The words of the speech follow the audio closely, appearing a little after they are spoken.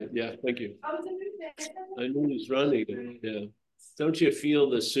Yeah, thank you. I knew he was running. Yeah. Don't you feel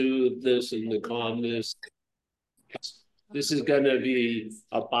the soothness and the calmness? This is going to be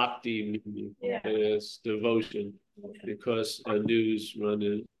a bhakti meeting. Yeah. It's devotion because Anu's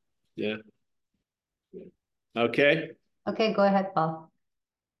running. Yeah. Okay. Okay, go ahead, Paul.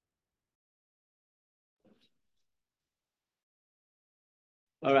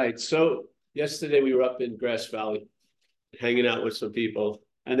 All right. So yesterday we were up in Grass Valley hanging out with some people.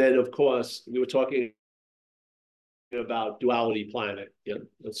 And then, of course, we were talking about duality planet. Yeah.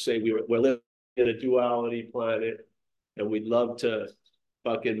 Let's say we're living in a duality planet and we'd love to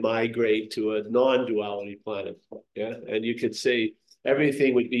fucking migrate to a non-duality planet. Yeah. And you could say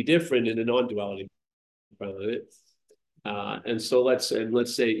everything would be different in a non-duality planet. And so let's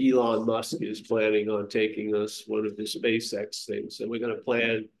say Elon Musk is planning on taking us one of the SpaceX things, and we're going to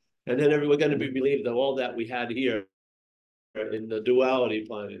plan, and then we're going to be relieved of all that we had here in the duality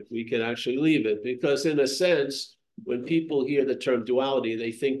planet. We can actually leave it because, in a sense, when people hear the term duality,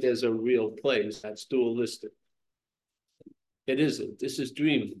 they think there's a real place that's dualistic. It isn't. This is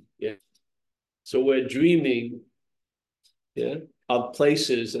dreaming. Yeah. So we're dreaming, yeah, of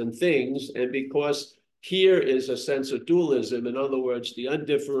places and things, and because here is a sense of dualism. In other words, the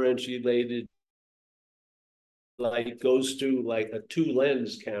undifferentiated light goes through like a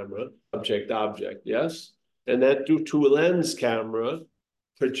two-lens camera, object, yes? And that two-lens camera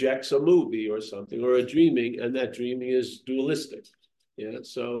projects a movie or something, or a dreaming, and that dreaming is dualistic. Yeah,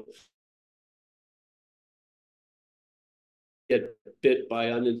 so get bit by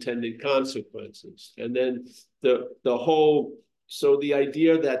unintended consequences. And then the whole, so the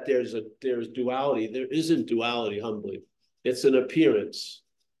idea that there's duality, there isn't duality, humbly. It's an appearance.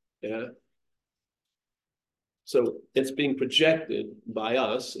 Yeah. So it's being projected by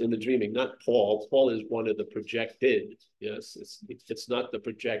us in the dreaming, not Paul. Paul is one of the projected. Yes, it's not the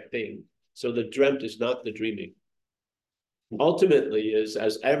projecting. So the dreamt is not the dreaming. Ultimately is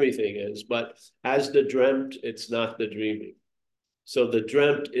as everything is, but as the dreamt, it's not the dreaming. So the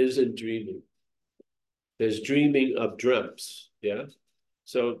dreamt isn't dreaming. There's dreaming of dreamts. Yeah.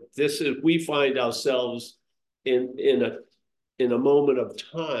 So this is, we find ourselves in a moment of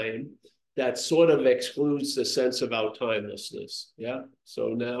time that sort of excludes the sense of our timelessness. Yeah. So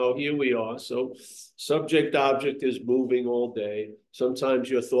now here we are. So subject object is moving all day. Sometimes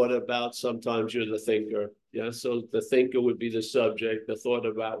you're thought about, sometimes you're the thinker. Yeah. So the thinker would be the subject, the thought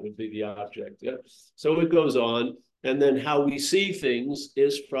about would be the object. Yeah. So it goes on. And then how we see things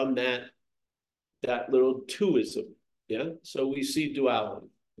is from that little twoism. Yeah. So we see duality.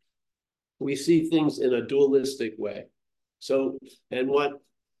 We see things in a dualistic way. So, and what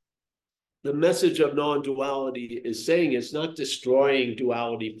the message of non-duality is saying, it's not destroying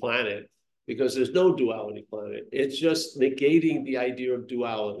duality planet, because there's no duality planet. It's just negating the idea of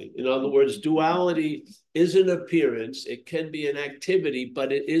duality. In other words, duality is an appearance. It can be an activity,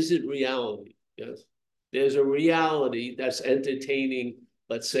 but it isn't reality. Yes. There's a reality that's entertaining,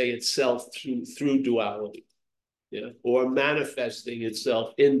 let's say, itself through duality. Yeah. Or manifesting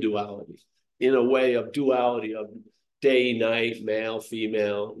itself in duality, in a way of duality of day, night, male,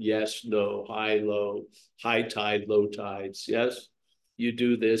 female, yes, no, high, low, high tide, low tides. Yes, you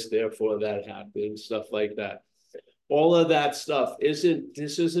do this, therefore that happens, stuff like that. All of that stuff this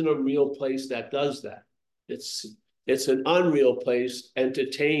isn't a real place that does that. It's an unreal place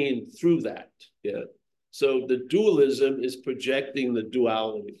entertained through that. Yeah. So the dualism is projecting the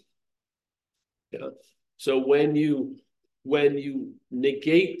duality. Yeah. So when you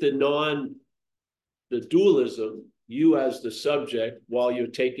negate the dualism, you as the subject, while you're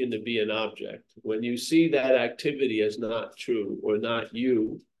taken to be an object, when you see that activity as not true or not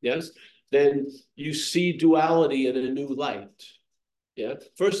you, yes, then you see duality in a new light. Yeah.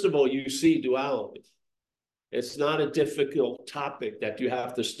 First of all, you see duality. It's not a difficult topic that you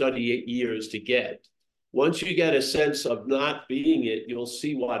have to study 8 years to get. Once you get a sense of not being it, you'll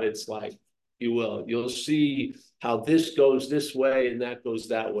see what it's like. You will. You'll see how this goes this way and that goes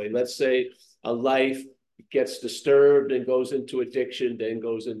that way. Let's say a life gets disturbed and goes into addiction, then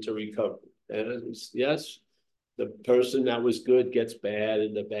goes into recovery. And yes, the person that was good gets bad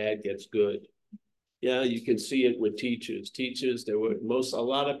and the bad gets good. Yeah, you can see it with teachers. Teachers, a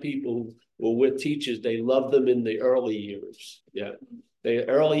lot of people who were with teachers, they loved them in the early years. Yeah. The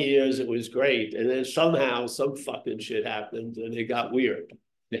early years, it was great. And then somehow some fucking shit happened and it got weird.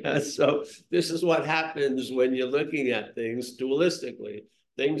 Yeah. So this is what happens when you're looking at things dualistically.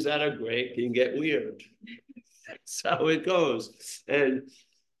 Things that are great can get weird. That's how it goes. And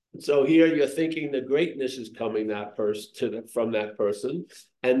so here you're thinking the greatness is coming from that person.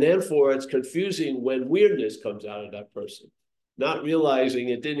 And therefore it's confusing when weirdness comes out of that person. not realizing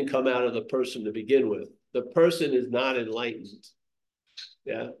it didn't come out of the person to begin with. The person is not enlightened.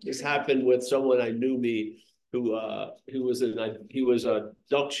 Yeah, this happened with someone I knew who was a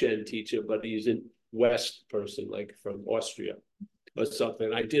Dzogchen teacher, but he's a West person, like from Austria or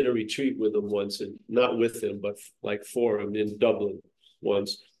something. I did a retreat with him once, and not with him, but like for him in Dublin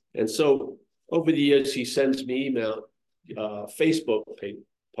once. And so over the years, he sends me email, Facebook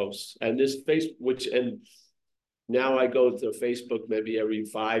posts, and this and now I go to Facebook maybe every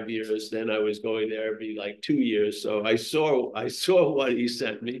 5 years. Then I was going there every like 2 years. So I saw what he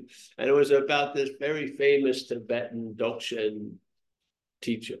sent me, and it was about this very famous Tibetan Dzogchen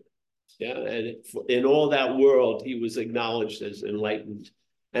teacher. Yeah, and in all that world, he was acknowledged as enlightened.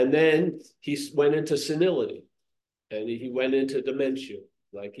 And then he went into senility, and he went into dementia.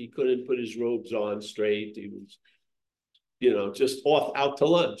 Like he couldn't put his robes on straight. He was, just off out to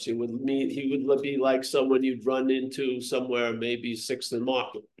lunch. He would be like someone you'd run into somewhere, maybe 6th and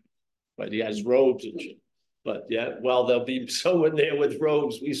Market, but he has robes and shit. But yeah, well, there'll be someone there with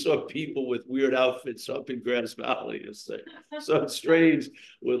robes. We saw people with weird outfits up in Grass Valley. It's so strange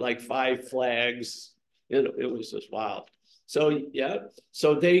with like 5 flags. It was just wild. So yeah,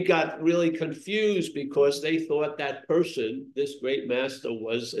 so they got really confused because they thought that person, this great master,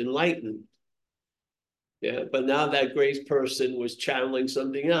 was enlightened. Yeah, but now that great person was channeling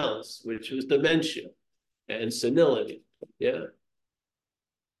something else, which was dementia and senility. Yeah.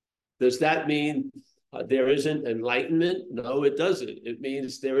 Does that mean there isn't enlightenment? No, it doesn't. It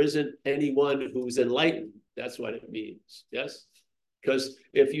means there isn't anyone who's enlightened. That's what it means. Yes. Because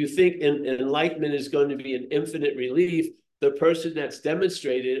if you think enlightenment is going to be an infinite relief, the person that's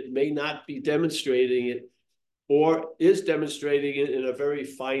demonstrated it may not be demonstrating it, or is demonstrating it in a very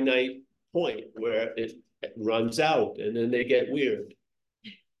finite point where it runs out and then they get weird.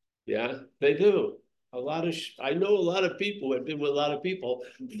 Yeah, they do. I know a lot of people, I've been with a lot of people,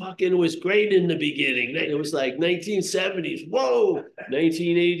 fucking was great in the beginning. It was like 1970s, whoa,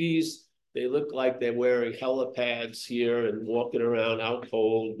 1980s. They look like they're wearing helipads here and walking around out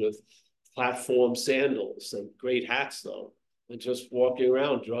cold with platform sandals and great hats though, and just walking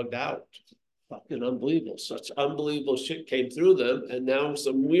around drugged out. Fucking unbelievable. Such unbelievable shit came through them, and now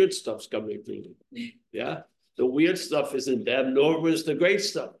some weird stuff's coming through them. Yeah. The weird stuff isn't them, nor was the great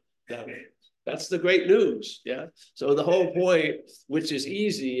stuff. That's the great news. Yeah. So the whole point, which is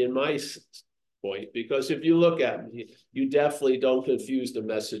easy in my point, because if you look at me, you definitely don't confuse the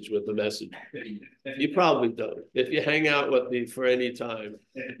message with the message. You probably don't. If you hang out with me for any time,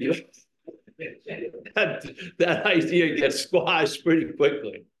 that idea gets squashed pretty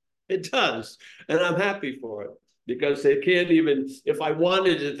quickly. It does. And I'm happy for it, because they can't even, if I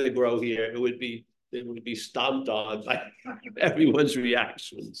wanted it to grow here, it would be stomped on by everyone's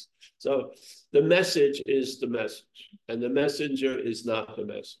reactions. So the message is the message, and the messenger is not the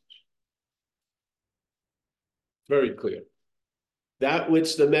message. Very clear. That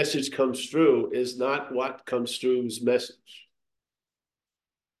which the message comes through is not what comes through's message.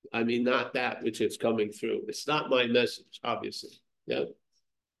 I mean, not that which it's coming through. It's not my message, obviously. Yeah.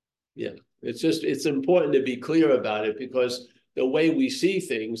 Yeah. It's important to be clear about it, because the way we see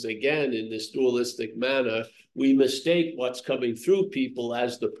things, again, in this dualistic manner, we mistake what's coming through people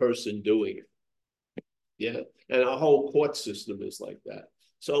as the person doing it. Yeah. And our whole court system is like that.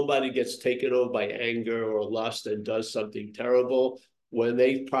 Somebody gets taken over by anger or lust and does something terrible. When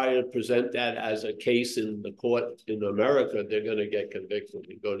they try to present that as a case in the court in America, they're going to get convicted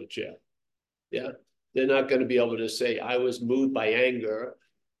and go to jail. Yeah. They're not going to be able to say, I was moved by anger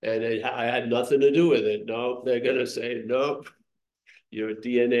and I had nothing to do with it. No, they're going to say, nope, your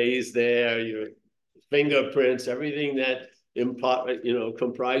DNA is there, your fingerprints, everything that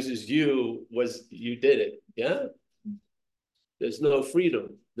comprises you did it. Yeah. There's no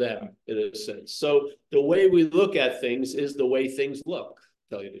freedom there in a sense. So the way we look at things is the way things look,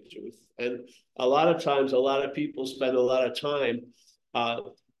 to tell you the truth. And a lot of times, a lot of people spend a lot of time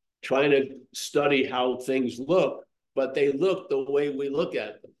trying to study how things look, but they look the way we look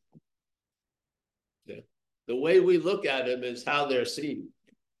at them. Yeah. The way we look at them is how they're seen.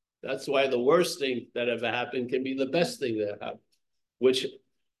 That's why the worst thing that ever happened can be the best thing that happened, which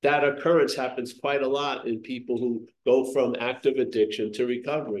that occurrence happens quite a lot in people who go from active addiction to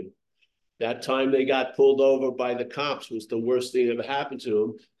recovery. That time they got pulled over by the cops was the worst thing that ever happened to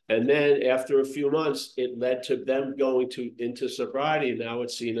them. And then after a few months, it led to them going into sobriety. And now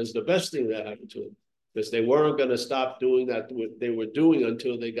it's seen as the best thing that happened to them, because they weren't going to stop doing that what they were doing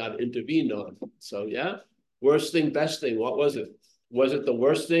until they got intervened on. So yeah, worst thing, best thing. What was it? Was it the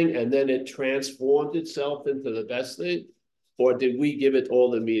worst thing and then it transformed itself into the best thing? Or did we give it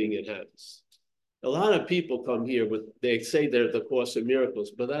all the meaning it has? A lot of people come here with, they say they're the Course in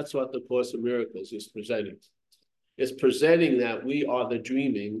Miracles, but that's what the Course in Miracles is presenting. It's presenting that we are the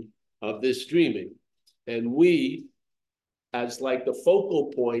dreaming of this dreaming. And we, as like the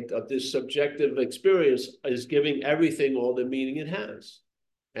focal point of this subjective experience, is giving everything all the meaning it has.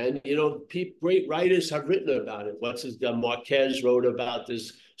 And, you know, great writers have written about it. Marquez wrote about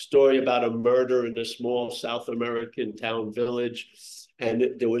this story about a murder in a small South American town village.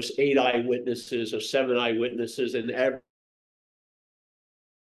 And there was 8 eyewitnesses or 7 eyewitnesses, and every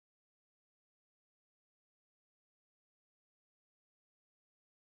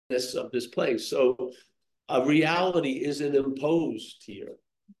of this place. So a reality isn't imposed here.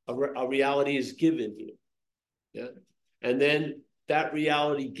 A reality is given here. Yeah. And then that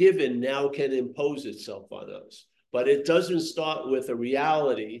reality given now can impose itself on us. But it doesn't start with a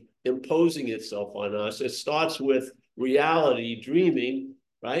reality imposing itself on us. It starts with reality dreaming,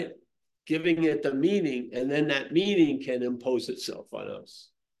 right? Giving it the meaning, and then that meaning can impose itself on us.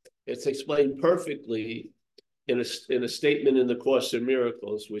 It's explained perfectly in a statement in the Course in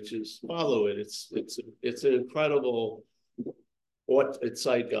Miracles, which is follow it. It's an incredible, it's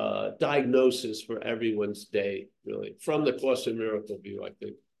like a diagnosis for everyone's day, really, from the Course in Miracle view, I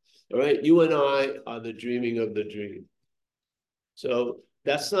think. All right, you and I are the dreaming of the dream. So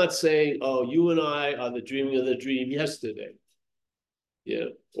that's not saying, oh, you and I are the dreaming of the dream yesterday, yeah,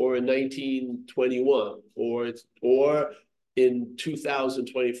 or in 1921, or in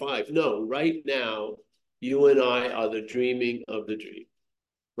 2025. No, right now, you and I are the dreaming of the dream,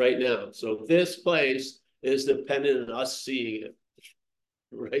 right now. So this place is dependent on us seeing it,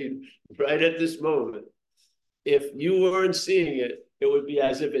 right at this moment. If you weren't seeing it, it would be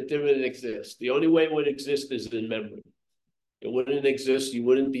as if it didn't exist. The only way it would exist is in memory. It wouldn't exist. You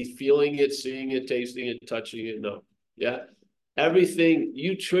wouldn't be feeling it, seeing it, tasting it, touching it. No. Yeah. Everything,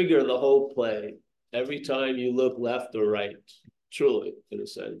 you trigger the whole play every time you look left or right, truly, in a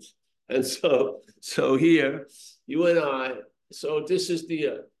sense. And so here, you and I, so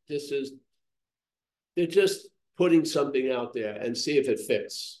they're just putting something out there and see if it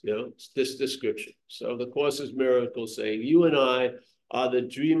fits, you know, this description. So the Course in Miracles saying, you and I are the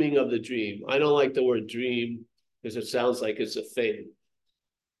dreaming of the dream. I don't like the word dream because it sounds like it's a thing,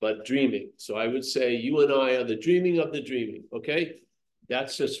 but dreaming. So I would say you and I are the dreaming of the dreaming, okay?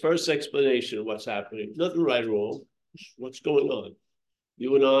 That's his first explanation of what's happening. Nothing right or wrong. What's going on?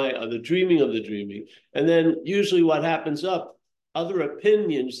 You and I are the dreaming of the dreaming. And then usually what happens other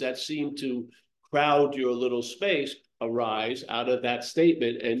opinions that seem to crowd your little space arise out of that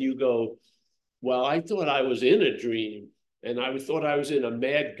statement. And you go, well, I thought I was in a dream. And I thought I was in a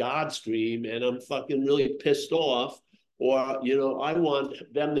mad God's dream. And I'm fucking really pissed off. Or, you know, I want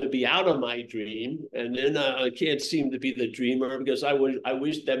them to be out of my dream. And then I can't seem to be the dreamer because I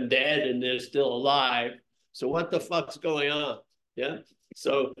wish them dead and they're still alive. So what the fuck's going on? Yeah.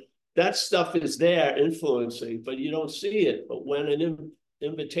 So that stuff is there influencing, but you don't see it. But when an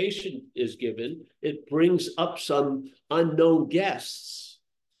invitation is given, it brings up some unknown guests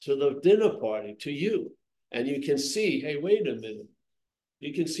to the dinner party, to you. And you can see, hey, wait a minute.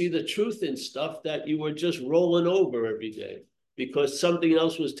 You can see the truth in stuff that you were just rolling over every day because something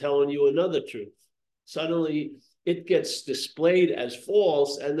else was telling you another truth. Suddenly it gets displayed as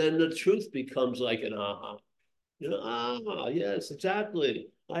false, and then the truth becomes like an aha. You know, yes, exactly.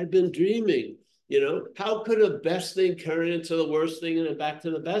 I've been dreaming. You know, how could a best thing turn into the worst thing and then back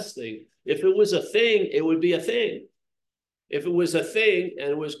to the best thing? If it was a thing, it would be a thing. If it was a thing and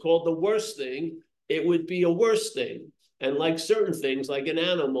it was called the worst thing, it would be a worse thing. And like certain things, like an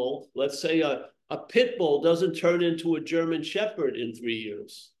animal, let's say a pit bull doesn't turn into a German Shepherd in 3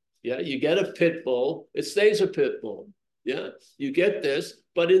 years. Yeah, you get a pit bull, it stays a pit bull. Yeah, you get this,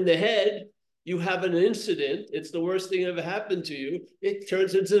 but in the head, you have an incident, it's the worst thing ever happened to you, it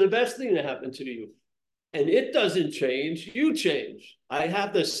turns into the best thing that happened to you. And it doesn't change, you change. I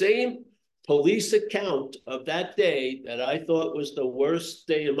have the same police account of that day that I thought was the worst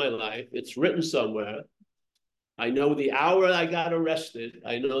day in my life. It's written somewhere. I know the hour I got arrested.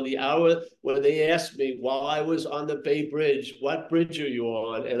 I know the hour when they asked me while I was on the Bay Bridge, what bridge are you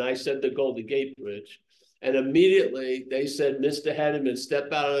on? And I said the Golden Gate Bridge. And immediately they said, Mr. Henneman,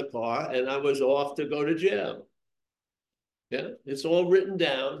 step out of the car. And I was off to go to jail. Yeah, it's all written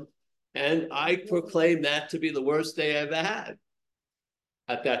down. And I proclaim that to be the worst day I ever had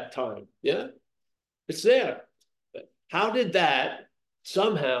at that time. Yeah, it's there. How did that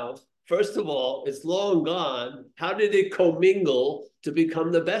somehow, first of all, it's long gone. How did it commingle to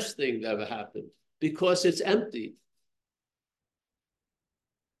become the best thing that ever happened? Because it's empty.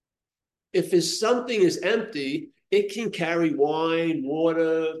 If something is empty, it can carry wine,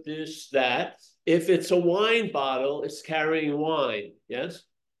 water, this, that, If it's a wine bottle, it's carrying wine, yes?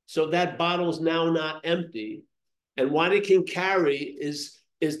 So that bottle's now not empty. And what it can carry is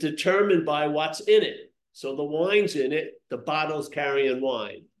determined by what's in it. So the wine's in it, the bottle's carrying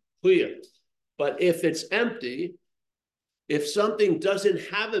wine, clear. But if it's empty, if something doesn't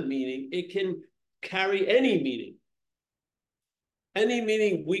have a meaning, it can carry any meaning. Any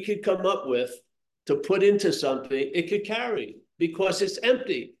meaning we could come up with to put into something, it could carry because it's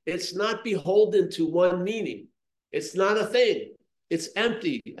empty. It's not beholden to one meaning. It's not a thing. It's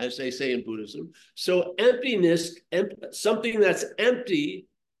empty, as they say in Buddhism. So emptiness, something that's empty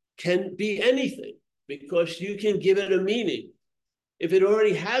can be anything because you can give it a meaning. If it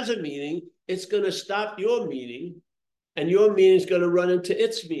already has a meaning, it's going to stop your meaning, and your meaning is going to run into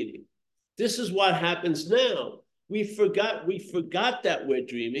its meaning. This is what happens now. We forgot that we're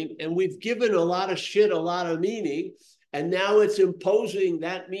dreaming, and we've given a lot of shit a lot of meaning, and now it's imposing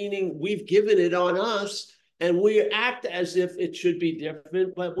that meaning we've given it on us, and we act as if it should be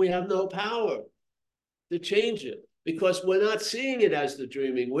different, but we have no power to change it because we're not seeing it as the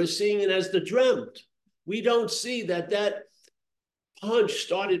dreaming. We're seeing it as the dreamt. We don't see that punch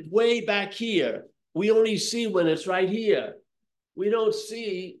started way back here. We only see when it's right here. We don't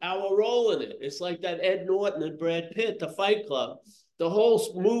see our role in it. It's like that Ed Norton and Brad Pitt, the Fight Club. The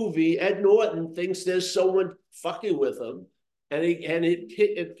whole movie, Ed Norton thinks there's someone fucking with him, and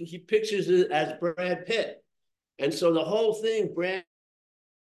he pictures it as Brad Pitt. And so the whole thing, Brad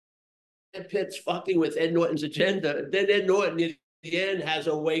Pitt's fucking with Ed Norton's agenda. Then Ed Norton, at the end, has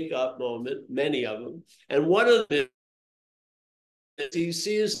a wake-up moment, many of them. And one of them is he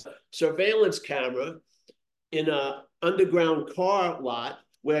sees a surveillance camera in an underground car lot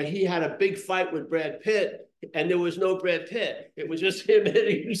where he had a big fight with Brad Pitt, and there was no Brad Pitt. It was just him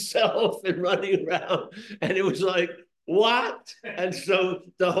hitting himself and running around. And it was like, what? And so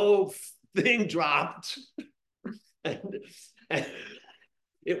the whole thing dropped. And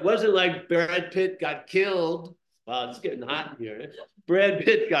it wasn't like Brad Pitt got killed. Wow, it's getting hot in here. Brad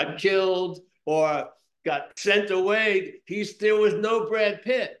Pitt got killed or got sent away. There was no Brad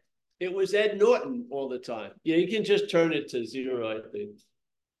Pitt. It was Ed Norton all the time. Yeah, you can just turn it to 0, I think.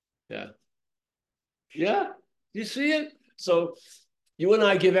 Yeah. Yeah, you see it? So you and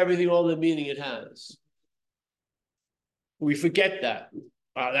I give everything all the meaning it has. We forget that.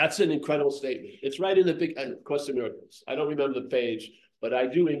 That's an incredible statement. It's right in the big Course in Miracles. I don't remember the page, but I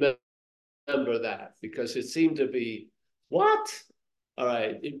do remember that because it seemed to be, what? All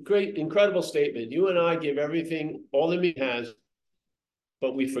right, great, incredible statement. You and I give everything all the meaning has,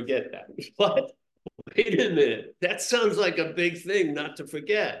 but we forget that. What? Wait a minute. That sounds like a big thing not to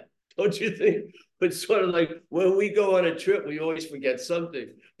forget. Don't you think? It's sort of like when we go on a trip, we always forget something.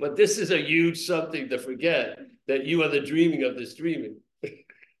 But this is a huge something to forget, that you are the dreaming of this dreaming.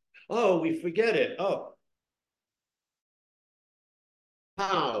 Oh, we forget it. Oh.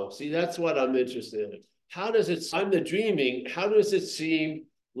 How? See, that's what I'm interested in. How does it, I'm the dreaming, how does it seem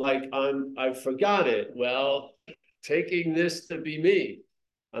like I forgot it? Well, taking this to be me.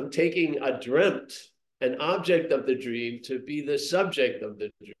 I'm taking a dreamt, an object of the dream, to be the subject of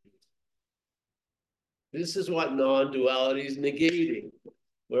the dream. This is what non-duality is negating.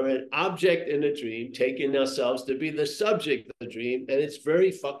 We're an object in a dream, taking ourselves to be the subject of the dream, and it's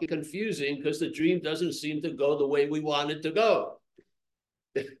very fucking confusing because the dream doesn't seem to go the way we want it to go.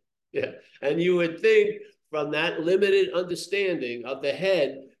 Yeah, and you would think from that limited understanding of the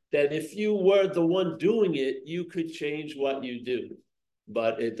head that if you were the one doing it, you could change what you do.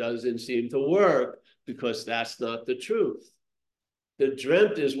 But it doesn't seem to work because that's not the truth. The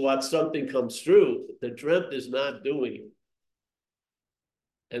dreamt is what something comes through. The dreamt is not doing it.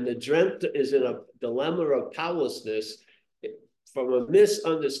 And the dreamt is in a dilemma of powerlessness. From a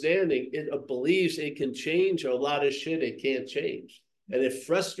misunderstanding, it believes it can change a lot of shit it can't change. And it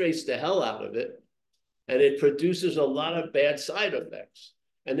frustrates the hell out of it. And it produces a lot of bad side effects.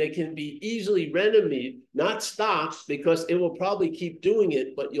 And they can be easily remedied, not stopped, because it will probably keep doing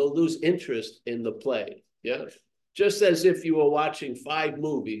it, but you'll lose interest in the play. Yeah. Just as if you were watching 5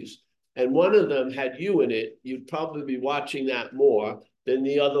 movies and one of them had you in it, you'd probably be watching that more than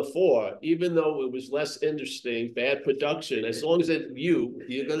the other 4, even though it was less interesting, bad production. As long as it's you,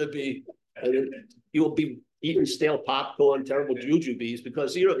 you're going to be, you'll be eating stale popcorn, terrible jujubes,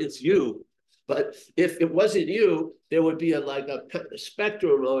 because it's you. But if it wasn't you, there would be a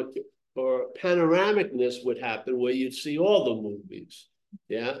spectrum or panoramicness would happen where you'd see all the movies,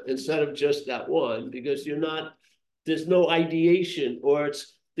 yeah, instead of just that one, because there's no ideation, or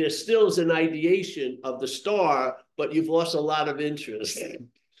there still is an ideation of the star, but you've lost a lot of interest.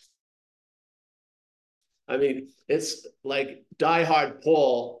 I mean, it's like Die Hard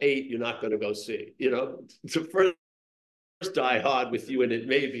Paul 8, you're not going to go see. You know, it's the first Die Hard with you in it,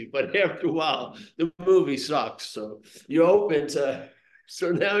 maybe, but after a while, the movie sucks. So you're open to,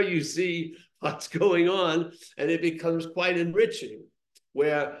 so now you see what's going on, and it becomes quite enriching.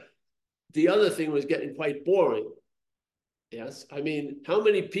 Where the other thing was getting quite boring. Yes. I mean, how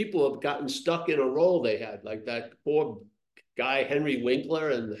many people have gotten stuck in a role they had, like that poor guy, Henry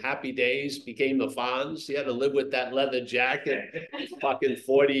Winkler, and Happy Days became the Fonz. He had to live with that leather jacket fucking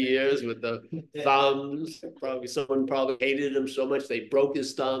 40 years with the thumbs. Probably someone probably hated him so much they broke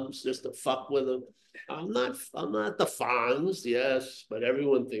his thumbs just to fuck with him. I'm not the Fonz, yes, but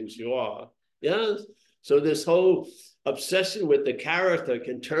everyone thinks you are. Yes. So this whole obsession with the character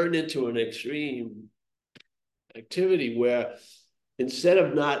can turn into an extreme activity where instead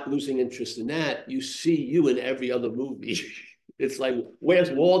of not losing interest in that, you see you in every other movie. It's like, where's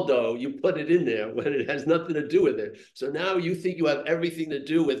Waldo? You put it in there when it has nothing to do with it. So now you think you have everything to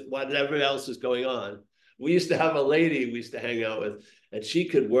do with whatever else is going on. We used to have a lady we used to hang out with, and she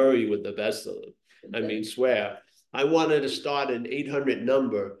could worry with the best of them. I mean, swear. I wanted to start an 800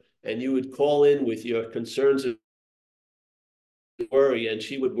 number, and you would call in with your concerns and worry, and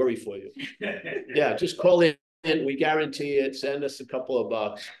she would worry for you. Yeah, just call in. And we guarantee it. Send us a couple of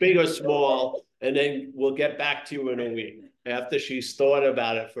bucks, big or small, and then we'll get back to you in a week after she's thought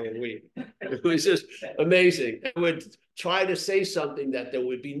about it for a week. It was just amazing. I would try to say something that there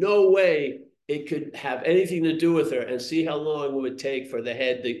would be no way it could have anything to do with her, and see how long it would take for the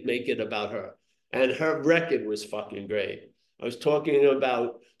head to make it about her. And her record was fucking great. I was talking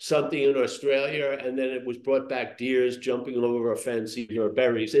about something in Australia, and then it was brought back deers jumping over a fence, eating her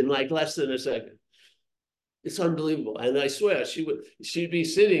berries in like less than a second. It's unbelievable. And I swear she'd be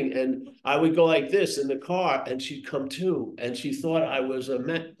sitting and I would go like this in the car and she'd come to. And she thought I was a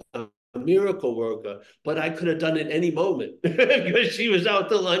miracle worker, but I could have done it any moment because she was out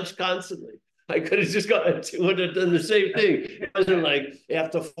to lunch constantly. I could have just would have done the same thing. It wasn't like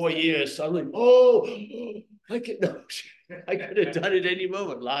after 4 years, suddenly, oh, I could have done it any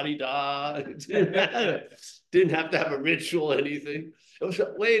moment. La-di-da. It didn't matter. Didn't have to have a ritual or anything. It was,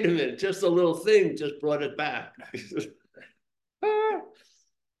 wait a minute, just a little thing just brought it back.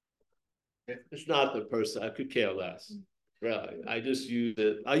 It's not the person. I could care less. Really, I just use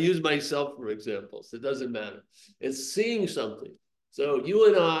it. I use myself for examples. It doesn't matter. It's seeing something. So you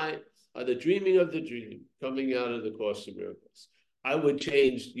and I are the dreaming of the dream coming out of the Course of Miracles. I would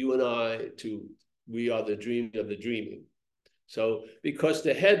change you and I to we are the dreaming of the dreaming. So because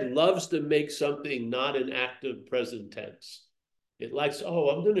the head loves to make something not an active present tense. It likes, oh,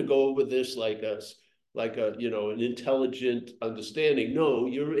 I'm going to go over this like a, an intelligent understanding. No,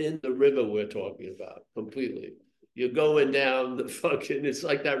 you're in the river we're talking about completely. You're going down the fucking, it's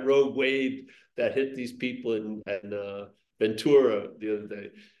like that rogue wave that hit these people in Ventura the other day.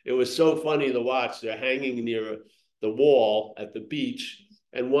 It was so funny to watch. They're hanging near the wall at the beach,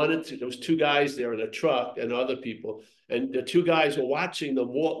 and there was two guys there in a truck and other people, and the two guys were watching the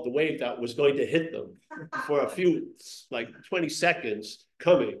wave that was going to hit them for a few, like 20 seconds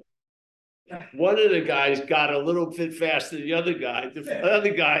coming. One of the guys got a little bit faster than the other guy. The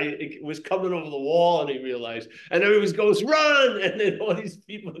other guy was coming over the wall and he realized, and everyone goes, run! And then all these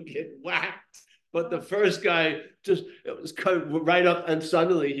people get whacked. But the first guy it was right up, and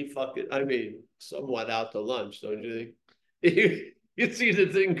suddenly he somewhat out to lunch, don't you think? You see the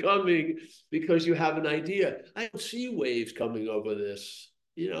thing coming because you have an idea. I don't see waves coming over this.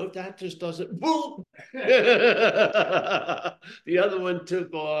 That just doesn't, boom. The other one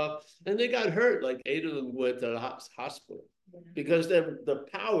took off and they got hurt. Like 8 of them went to the hospital because the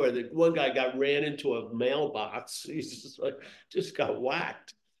power, that one guy ran into a mailbox. He's just got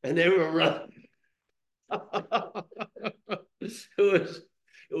whacked and they were running.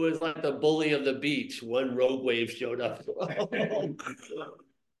 It was like the bully of the beach. One rogue wave showed up.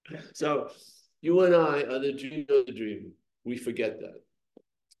 So you and I are the dream of the dream. We forget that.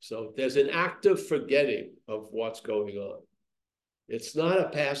 So there's an active forgetting of what's going on. It's not a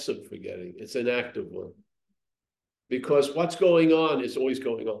passive forgetting. It's an active one. Because what's going on is always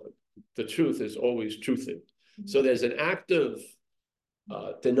going on. The truth is always truthing. So there's an active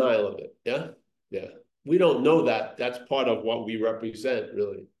denial of it. Yeah? Yeah. We don't know that. That's part of what we represent,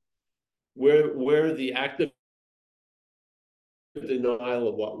 really. We're the active denial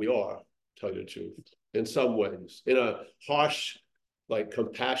of what we are, to tell you the truth, in some ways. In a harsh, like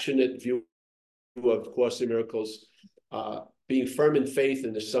compassionate view of Course in Miracles, being firm in faith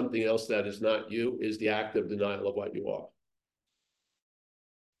into something else that is not you is the active denial of what you are.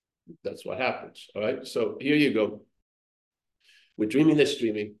 That's what happens. All right. So here you go. We're dreaming this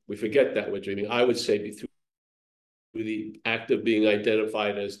dreaming. We forget that we're dreaming. I would say the act of being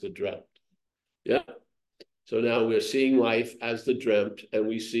identified as the dreamt. Yeah. So now we're seeing life as the dreamt, and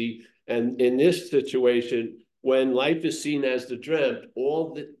we see, and in this situation, when life is seen as the dreamt,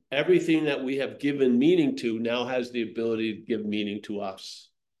 everything that we have given meaning to now has the ability to give meaning to us.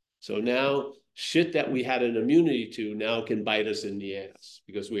 So now shit that we had an immunity to now can bite us in the ass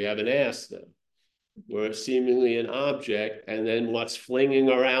because we have an ass then. We're seemingly an object, and then what's flinging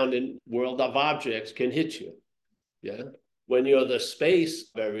around in world of objects can hit you. Yeah. When you're the space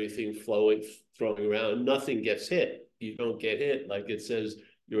of everything throwing around, nothing gets hit. You don't get hit. Like it says,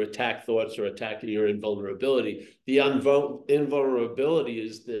 your attack thoughts are attacking your invulnerability. The invulnerability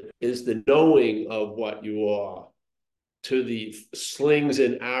is the knowing of what you are to the slings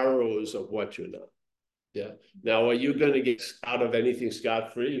and arrows of what you're not. Yeah. Now, are you going to get out of anything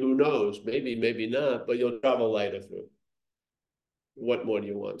scot-free? Who knows? Maybe, maybe not, but you'll travel lighter through. What more do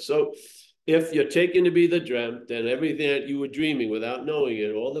you want? So if you're taken to be the dreamt, then everything that you were dreaming without knowing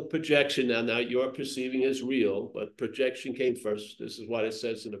it, all the projection now you're perceiving as real, but projection came first. This is what it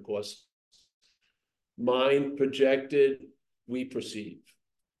says in the Course. Mind projected, we perceive.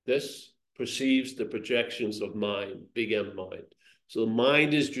 This perceives the projections of mind, big M mind. So the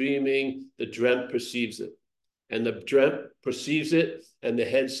mind is dreaming, the dreamt perceives it. And the dreamt perceives it, and the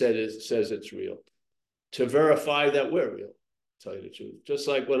head says it's real. To verify that we're real. Tell you the truth. Just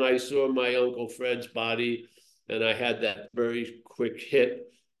like when I saw my Uncle Fred's body and I had that very quick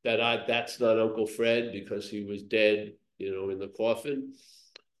hit that that's not Uncle Fred because he was dead, in the coffin.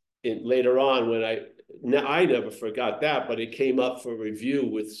 And later on, I never forgot that, but it came up for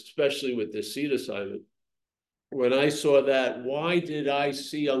review especially with the seed assignment. When I saw that, why did I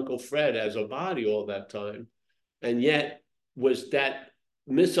see Uncle Fred as a body all that time? And yet was that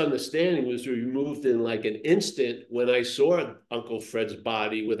misunderstanding was removed in like an instant when I saw Uncle Fred's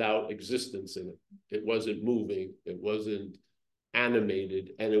body without existence in it. It wasn't moving, it wasn't animated,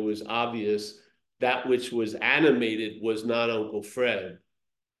 and it was obvious that which was animated was not Uncle Fred.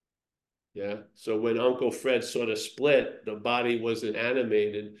 Yeah. So when Uncle Fred sort of split, the body wasn't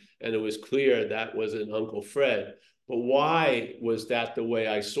animated, and it was clear that wasn't Uncle Fred. But why was that the way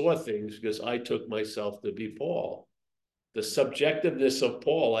I saw things? Because I took myself to be Paul. The subjectiveness of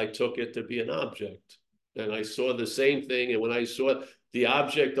Paul, I took it to be an object. And I saw the same thing. And when I saw the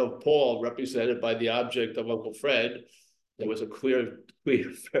object of Paul represented by the object of Uncle Fred, there was a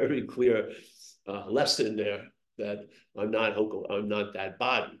very clear lesson there that I'm not that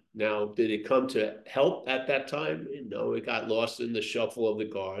body. Now, did it come to help at that time? No, it got lost in the shuffle of the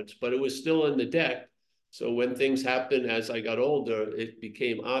cards, but it was still in the deck. So when things happened as I got older, it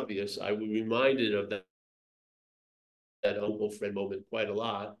became obvious. I was reminded of that Uncle Fred moment quite a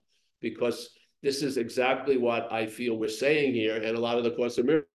lot, because this is exactly what I feel we're saying here, and a lot of the Course of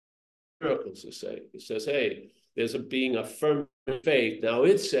Miracles is saying. It says, hey, there's being a firm faith. Now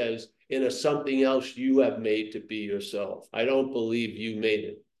it says, in a something else you have made to be yourself. I don't believe you made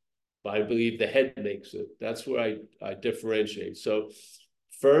it, but I believe the head makes it. That's where I differentiate. So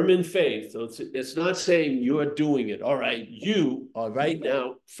firm in faith. So it's not saying you're doing it. All right, you are right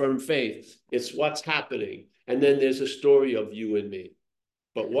now firm faith. It's what's happening. And then there's a story of you and me.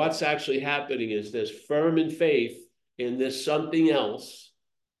 But what's actually happening is this firm in faith in this something else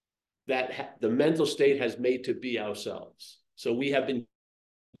that the mental state has made to be ourselves. So we have been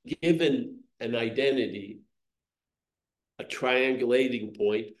given an identity, a triangulating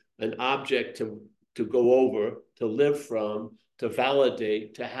point, an object to go over, to live from, to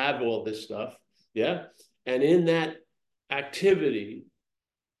validate, to have all this stuff. Yeah. And in that activity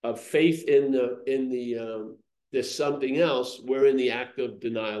of faith in there's something else, we're in the act of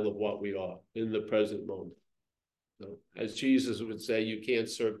denial of what we are in the present moment. So, as Jesus would say, you can't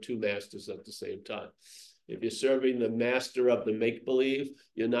serve two masters at the same time. If you're serving the master of the make-believe,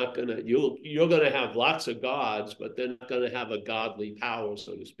 you're gonna have lots of gods, but they're not gonna have a godly power,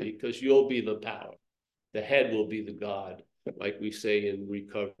 so to speak, because you'll be the power. The head will be the God, like we say in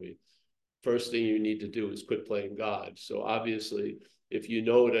recovery. First thing you need to do is quit playing God. So obviously, if you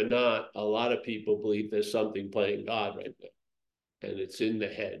know it or not, a lot of people believe there's something playing God right now, and it's in the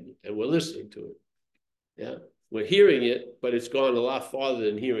head, and we're listening to it. Yeah. We're hearing it, but it's gone a lot farther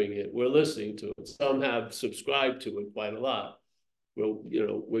than hearing it. We're listening to it. Some have subscribed to it quite a lot.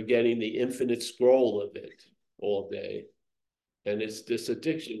 We're getting the infinite scroll of it all day. And it's this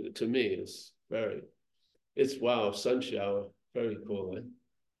addiction to me is wow, sun shower, very cool.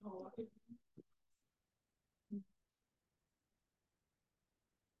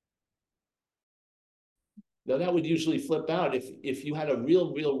 Now that would usually flip out if you had a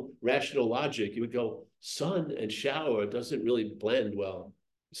real rational logic. You would go, sun and shower doesn't really blend well.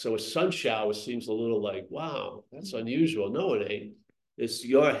 So a sun shower seems a little like, wow, that's unusual. No, it ain't. It's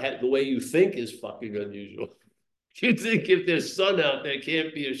your head, the way you think is fucking unusual. You think if there's sun out, there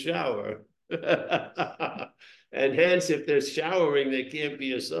can't be a shower. And hence, if there's showering, there can't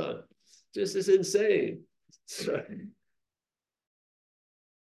be a sun. Just is insane. So,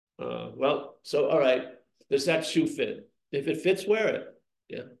 well, so all right, does that shoe fit? If it fits, wear it.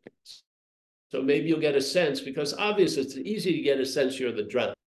 Yeah. So maybe you'll get a sense, because obviously it's easy to get a sense you're the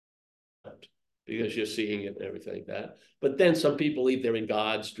dreamt because you're seeing it and everything like that. But then some people believe they're in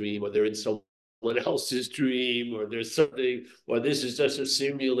God's dream, or they're in someone else's dream, or there's something, or this is just a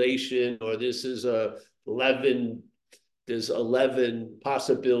simulation, or this is there's 11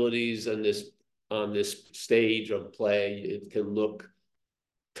 possibilities on this stage of play. It can look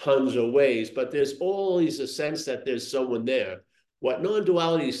tons of ways, but there's always a sense that there's someone there. What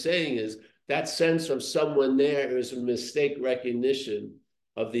non-duality is saying is that sense of someone there is a mistake recognition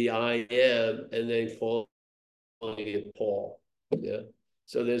of the I am, and then calling it Paul. Yeah.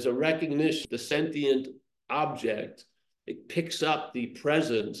 So there's a recognition, the sentient object, it picks up the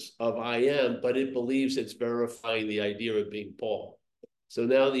presence of I am, but it believes it's verifying the idea of being Paul. So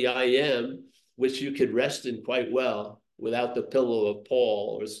now the I am, which you could rest in quite well without the pillow of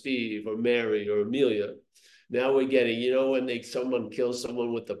Paul or Steve or Mary or Amelia. Now we're getting, you know, when someone kills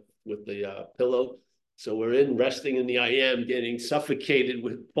someone with the pillow. So we're resting in the I am, getting suffocated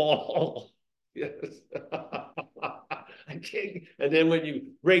with Paul. Yes. I can't. And then when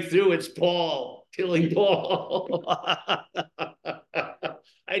you break through, it's Paul, killing Paul. I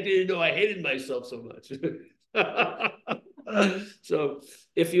didn't know I hated myself so much. So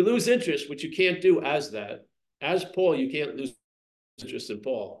if you lose interest, which you can't do as Paul, you can't lose interest in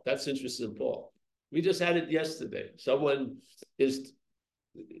Paul. That's interest in Paul. We just had it yesterday.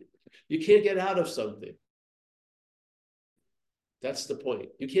 You can't get out of something. That's the point.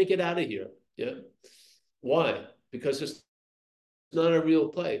 You can't get out of here. Yeah. Why? Because it's not a real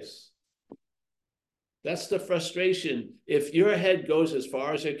place. That's the frustration. If your head goes as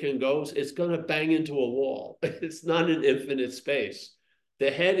far as it can go, it's going to bang into a wall. It's not an infinite space.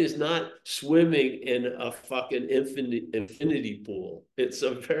 The head is not swimming in a fucking infinity pool. It's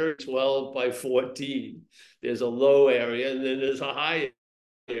a very 12 by 14. There's a low area, and then there's a high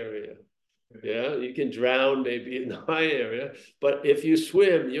area. Yeah, you can drown maybe in the high area, but if you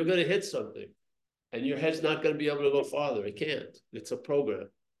swim, you're going to hit something, and your head's not going to be able to go farther. It can't. It's a program.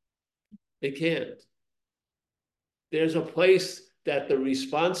 It can't. There's a place that the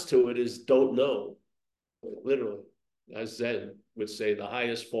response to it is don't know, literally, as Zen would say, the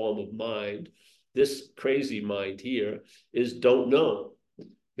highest form of mind. This crazy mind here is don't know,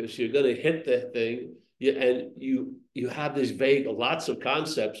 because you're going to hit that thing, and you have these vague, lots of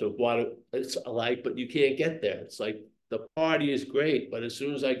concepts of what it's like, but you can't get there. It's like the party is great, but as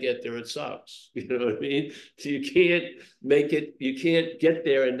soon as I get there, it sucks. You know what I mean? So you can't get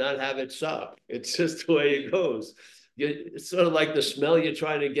there and not have it suck. It's just the way it goes. It's sort of like the smell you're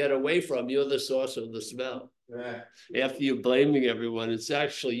trying to get away from. You're the source of the smell. Yeah. After you're blaming everyone, it's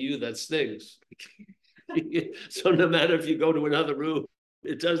actually you that stinks. So no matter if you go to another room,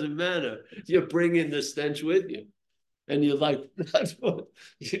 it doesn't matter. You're bringing the stench with you. And you're like,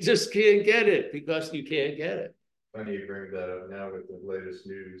 you just can't get it because you can't get it. Funny you bring that up now with the latest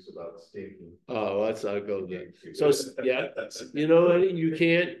news about stinking. Oh, that's not go there. So yeah, you know what? You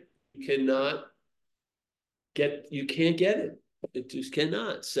can't get it. It just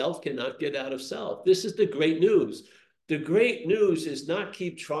cannot. Self cannot get out of self. This is the great news. The great news is not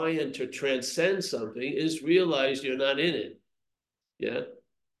keep trying to transcend something, is realize you're not in it. Yeah.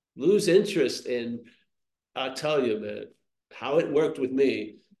 Lose interest in, I'll tell you, man, how it worked with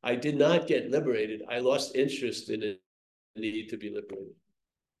me. I did not get liberated. I lost interest in it, the need to be liberated.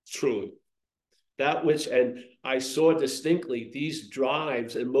 Truly. That which, and I saw distinctly these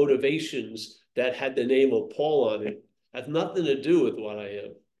drives and motivations that had the name of Paul on it have nothing to do with what I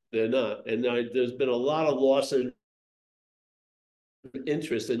am. They're not. And there's been a lot of loss of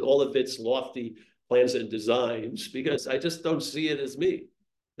interest in all of its lofty plans and designs because I just don't see it as me.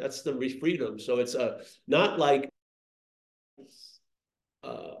 That's the freedom. So it's not like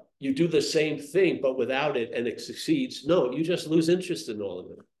you do the same thing, but without it and it succeeds. No, you just lose interest in all of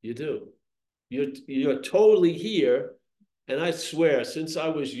it. You do. You're totally here. And I swear, since I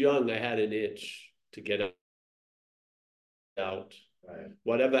was young, I had an itch to get out. Right.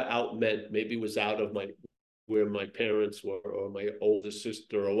 Whatever out meant, maybe it was out of where my parents were or my older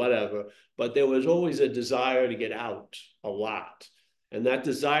sister or whatever. But there was always a desire to get out a lot. And that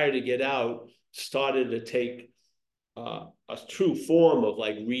desire to get out started to take a true form of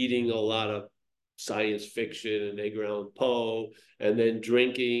like reading a lot of science fiction and Edgar Allan Poe, and then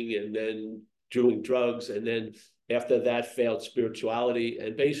drinking, and then doing drugs, and then after that failed spirituality.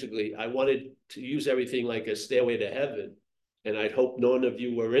 And basically, I wanted to use everything like a stairway to heaven, and I'd hope none of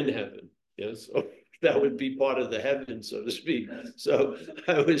you were in heaven. Yes, so that would be part of the heaven, so to speak. So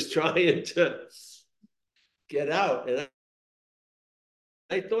I was trying to get out, and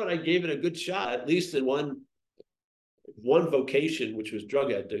I thought I gave it a good shot, at least in one vocation, which was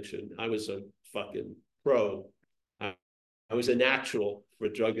drug addiction. I was a fucking pro. I was a natural for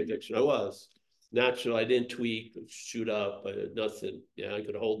drug addiction. I was natural. I didn't tweak, shoot up, nothing. Yeah, I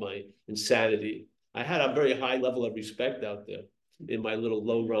could hold my insanity. I had a very high level of respect out there in my little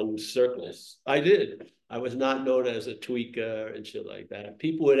low rung circles. I did. I was not known as a tweaker and shit like that.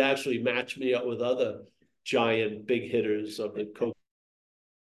 People would actually match me up with other giant big hitters of the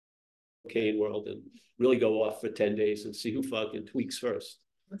cocaine world and really go off for 10 days and see who fucking tweaks first.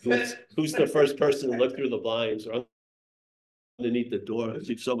 Who's the first person to look through the blinds or underneath the door and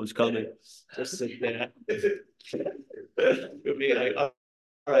see if someone's coming? Just sit there. It'd be like, all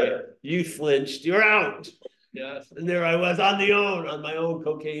right, you flinched, you're out. Yes. And there I was on my own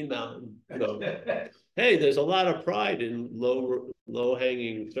cocaine mountain. So, hey, there's a lot of pride in low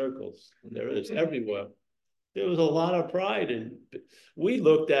hanging circles. There is everywhere. There was a lot of pride in. We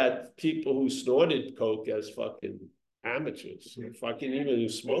looked at people who snorted coke as fucking amateurs, fucking even who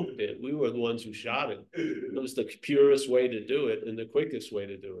smoked it. We were the ones who shot it. It was the purest way to do it and the quickest way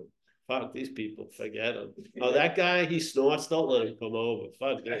to do it. Fuck these people, forget them. Oh, that guy, he snorts, don't let him come over.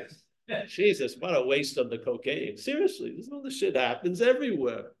 Fuck this. Jesus, what a waste of the cocaine. Seriously, this other shit happens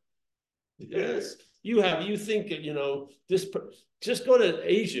everywhere. Yes. You think, just go to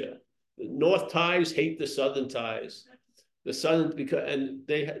Asia. The North Thais hate the Southern Thais. The Southern,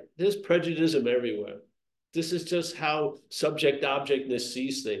 there's prejudice everywhere. This is just how subject-objectness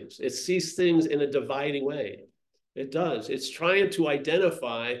sees things. It sees things in a dividing way. It does. It's trying to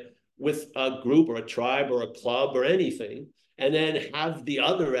identify with a group or a tribe or a club or anything, and then have the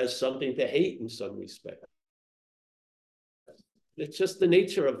other as something to hate in some respect. It's just the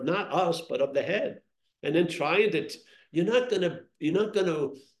nature of not us, but of the head. And then trying to, you're not gonna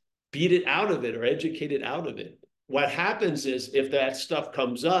beat it out of it or educate it out of it. What happens is if that stuff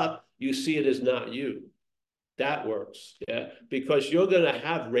comes up, you see it as not you. That works, yeah, because you're going to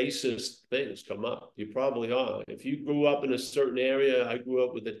have racist things come up. You probably are. If you grew up in a certain area, I grew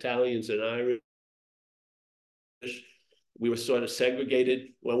up with Italians and Irish. We were sort of segregated.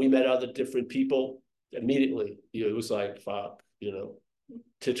 When we met other different people, immediately, it was like, fuck,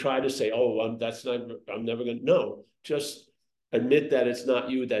 to try to say, oh, I'm never going to, no, just admit that it's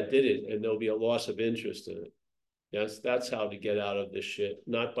not you that did it, and there'll be a loss of interest in it. Yes, that's how to get out of this shit,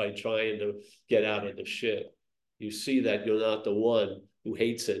 not by trying to get out of the shit. You see that you're not the one who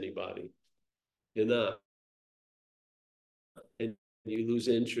hates anybody. You're not. And you lose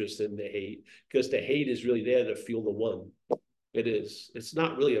interest in the hate because the hate is really there to fuel the one. It is. It's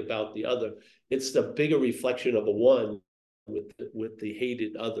not really about the other. It's the bigger reflection of a one with the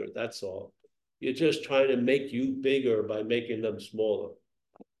hated other. That's all. You're just trying to make you bigger by making them smaller.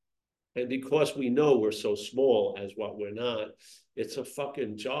 And because we know we're so small as what we're not, it's a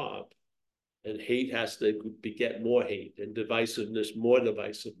fucking job. And hate has to beget more hate, and divisiveness, more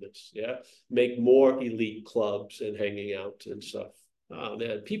divisiveness. Yeah. Make more elite clubs and hanging out and stuff. Oh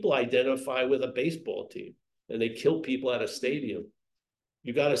man, people identify with a baseball team and they kill people at a stadium.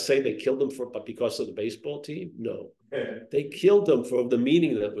 You got to say they killed them because of the baseball team? No. They killed them for the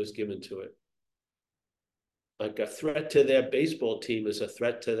meaning that was given to it. Like a threat to their baseball team is a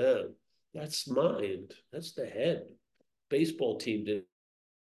threat to them. That's mind. That's the head. Baseball team didn't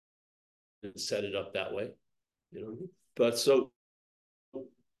set it up that way, But so,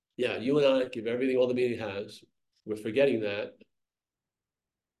 yeah, you and I give everything all the meaning has. We're forgetting that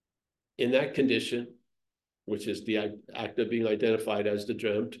in that condition, which is the act of being identified as the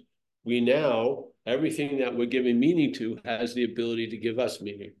dreamt, everything that we're giving meaning to has the ability to give us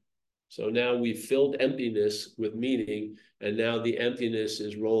meaning. So now we've filled emptiness with meaning, and now the emptiness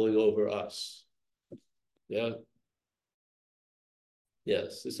is rolling over us. Yeah.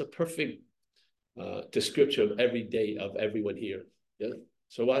 Yes, it's a perfect description of every day of everyone here. Yeah.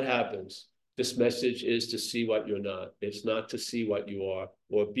 So what happens? This message is to see what you're not. It's not to see what you are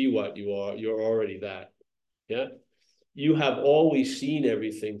or be what you are. You're already that. Yeah. You have always seen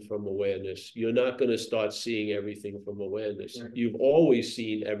everything from awareness. You're not going to start seeing everything from awareness. Mm-hmm. You've always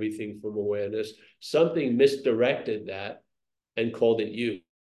seen everything from awareness. Something misdirected that and called it you.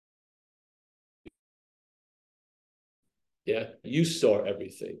 Yeah. You saw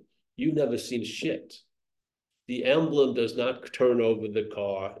everything. You've never seen shit. the emblem does not turn over the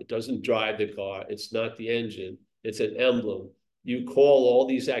car. It doesn't drive the car. It's not the engine. It's an emblem. You call all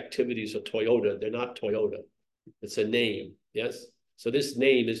these activities a Toyota. They're not Toyota. It's a name. Yes. So this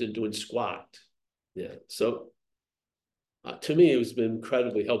name isn't doing squat. Yeah. So to me, it's been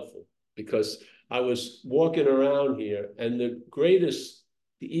incredibly helpful because I was walking around here, and the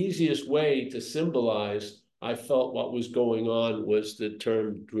easiest way to symbolize I felt what was going on was the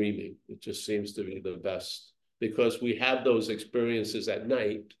term dreaming. It just seems to be the best because we have those experiences at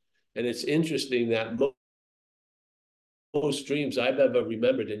night. And it's interesting that most dreams I've ever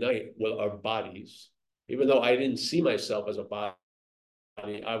remembered at night are bodies. Even though I didn't see myself as a body,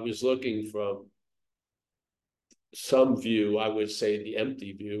 I was looking from some view, I would say the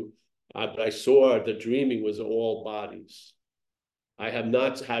empty view, but I saw the dreaming was all bodies. I have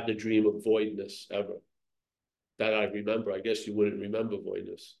not had the dream of voidness ever that I remember. I guess you wouldn't remember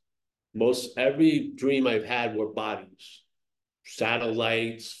voidness. Every dream I've had were bodies,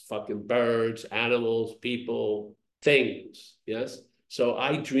 satellites, fucking birds, animals, people, things. Yes. So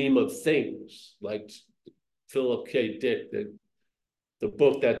I dream of things like Philip K. Dick, the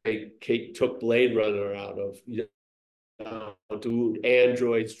book that they took Blade Runner out of. Do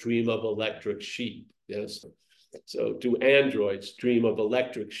androids dream of electric sheep? Yes. So do androids dream of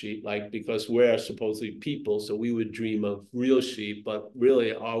electric sheep? Like, because we're supposedly people, so we would dream of real sheep, but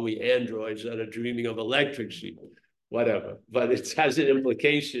really are we androids that are dreaming of electric sheep? Whatever, but it has an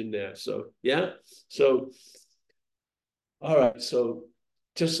implication there. So yeah. So all right. So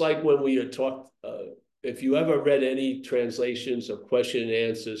just like when we had talked, if you ever read any translations of question and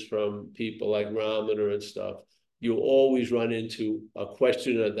answers from people like Ramana and stuff, you always run into a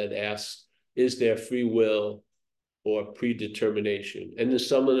questioner that asks, is there free will or predetermination? And then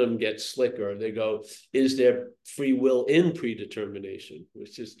some of them get slicker. They go, is there free will in predetermination?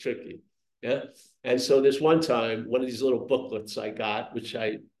 Which is tricky. Yeah. And so this one time, one of these little booklets I got, which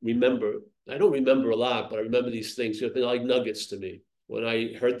I remember, I don't remember a lot, but I remember these things. They're like nuggets to me. When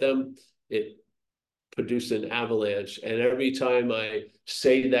I heard them, it produced an avalanche. And every time I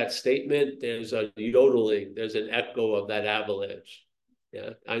say that statement, there's a yodeling, there's an echo of that avalanche. Yeah.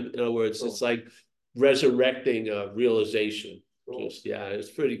 In other words, it's like resurrecting a realization. Just, yeah,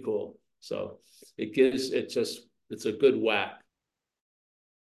 it's pretty cool. So it's a good whack.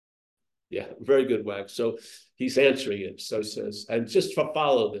 Yeah, very good whack. So he's answering it. So he says, and just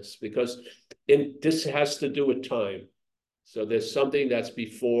follow this because this has to do with time. So there's something that's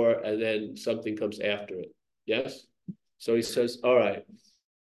before and then something comes after it. Yes? So he says, all right.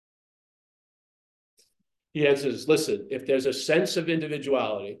 He answers, listen, if there's a sense of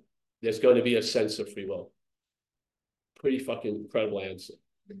individuality, there's going to be a sense of free will. Pretty fucking incredible answer.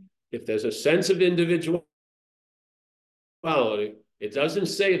 If there's a sense of individuality, it doesn't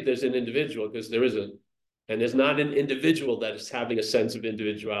say if there's an individual because there isn't. And there's not an individual that is having a sense of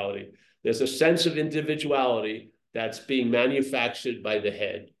individuality. There's a sense of individuality that's being manufactured by the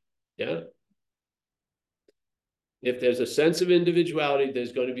head. Yeah. If there's a sense of individuality,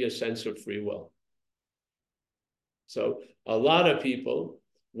 there's going to be a sense of free will. So a lot of people,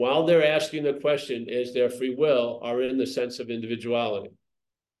 while they're asking the question, is there free will, are in the sense of individuality.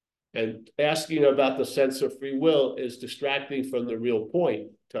 And asking about the sense of free will is distracting from the real point,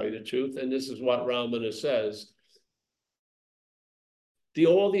 to tell you the truth. And this is what Ramana says.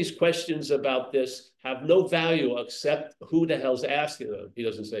 All these questions about this have no value except who the hell's asking them. He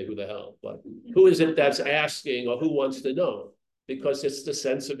doesn't say who the hell, but who is it that's asking or who wants to know? Because it's the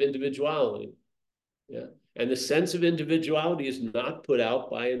sense of individuality. Yeah. And the sense of individuality is not put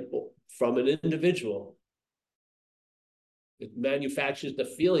out from an individual. It manufactures the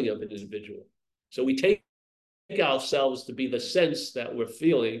feeling of an individual. So we take ourselves to be the sense that we're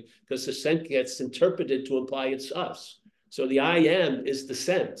feeling because the sense gets interpreted to imply it's us. So the I am is the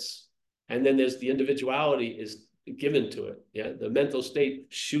sense. And then there's the individuality is given to it. Yeah. The mental state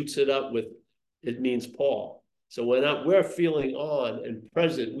shoots it up with, it means Paul. So when we're feeling on and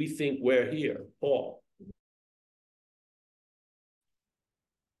present, we think we're here, Paul.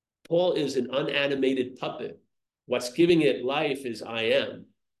 Paul is an unanimated puppet. What's giving it life is I am,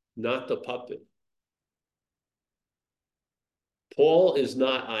 not the puppet. Paul is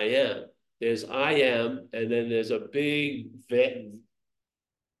not I am. There's I am, and then there's a big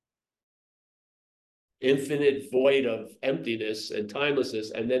infinite void of emptiness and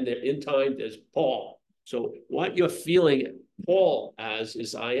timelessness, and then there in time there's Paul. So what you're feeling Paul as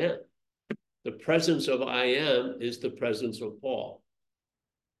is I am. The presence of I am is the presence of Paul.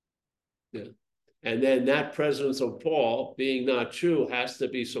 Yeah. And then that presence of Paul being not true has to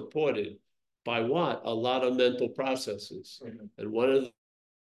be supported by what? A lot of mental processes. Mm-hmm. And one of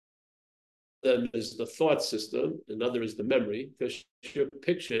them is the thought system, another is the memory, because you're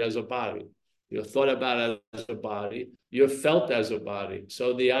pictured as a body. You're thought about as a body, you're felt as a body.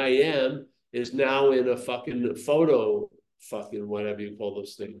 So the I am is now in a fucking photo, fucking whatever you call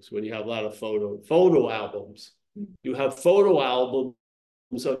those things, when you have a lot of photo albums. You have photo albums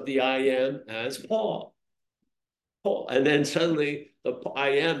of the I am as Paul. Paul. And then suddenly the I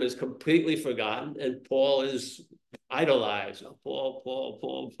am is completely forgotten and Paul is idolized. Oh,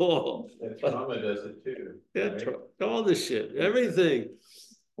 Paul. And trauma does it too. Yeah, right? all this shit, everything.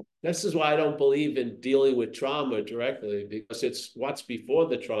 This is why I don't believe in dealing with trauma directly, because it's what's before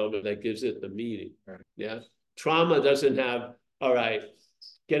the trauma that gives it the meaning. Right. Yeah. Trauma doesn't have, all right,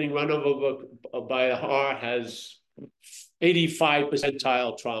 getting run over by a car has 85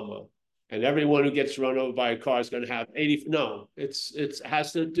 percentile trauma. And everyone who gets run over by a car is going to have 80. No, it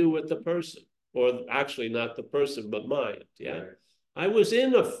has to do with the person, or actually not the person, but mind. Yeah. Right. I was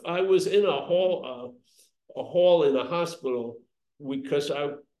in a hall in a hospital because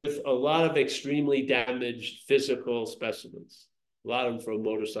with a lot of extremely damaged physical specimens. A lot of them from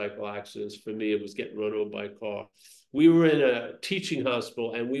motorcycle accidents. For me, it was getting run over by a car. We were in a teaching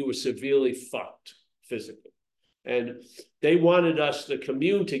hospital and we were severely fucked physically. And they wanted us to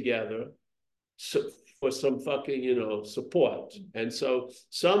commune together for some fucking, support. And so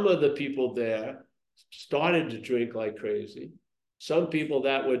some of the people there started to drink like crazy. Some people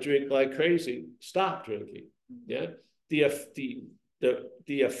that would drink like crazy stopped drinking. Yeah.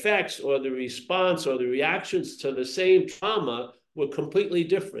 The effects or the response or the reactions to the same trauma were completely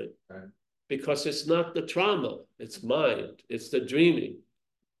different. Right. Because it's not the trauma, it's mind, it's the dreaming.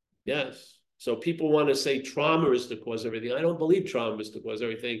 Yes. So people want to say trauma is the cause of everything. I don't believe trauma is the cause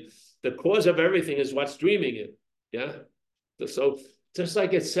of everything. The cause of everything is what's dreaming it. Yeah. So just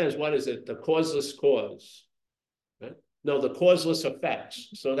like it says, what is it? The causeless cause. Right? No, the causeless effects.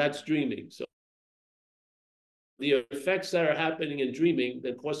 So that's dreaming. So the effects that are happening in dreaming,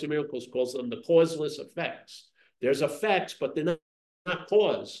 the Course in Miracles calls them the causeless effects. There's effects, but they're not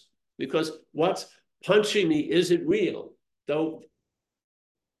cause. Because what's punching me isn't real. Though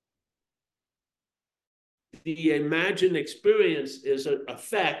the imagined experience is an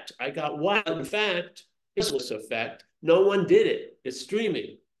effect. I got what? In fact, it's this effect. No one did it. It's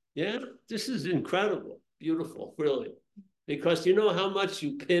streaming. Yeah, this is incredible, beautiful, really. Because you know how much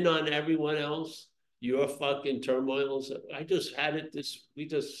you pin on everyone else, your fucking turmoils. I just had it.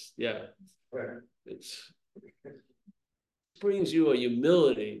 Yeah. It brings you a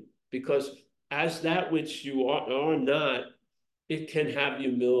humility because as that which you are not, it can have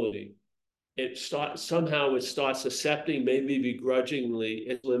humility. It starts accepting, maybe begrudgingly,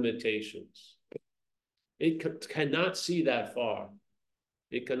 its limitations. It cannot see that far.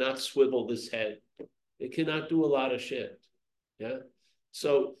 It cannot swivel this head. It cannot do a lot of shit. Yeah.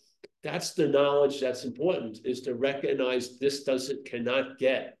 So that's the knowledge that's important, is to recognize this cannot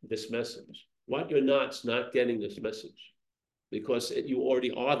get this message. What you're not's not getting this message because you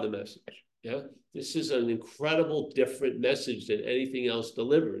already are the message. Yeah. This is an incredible different message than anything else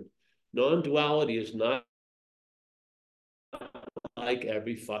delivered. Non-duality is not like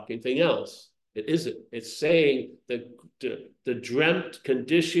every fucking thing else. It isn't. It's saying that the dreamt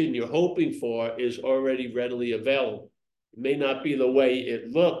condition you're hoping for is already readily available. It may not be the way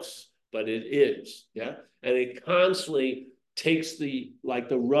it looks, but it is. Yeah. And it constantly takes the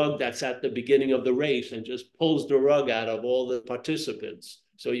rug that's at the beginning of the race and just pulls the rug out of all the participants.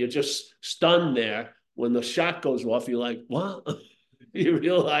 So you're just stunned there. When the shot goes off, you're like, what? You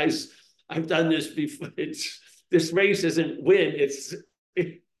realize I've done this before. This race isn't win. It's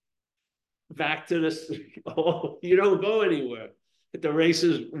back to this. Oh, you don't go anywhere. The race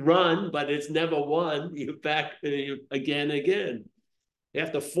is run, but it's never won. You're back again.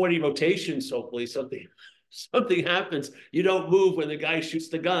 After 40 rotations, hopefully something happens. You don't move when the guy shoots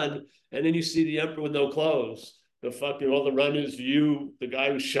the gun, and then you see the emperor with no clothes. All the runners, the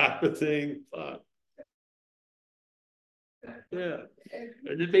guy who shot the thing. Fuck. Yeah.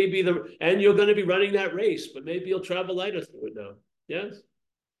 And it may be and you're going to be running that race, but maybe you'll travel lighter through it now. Yes?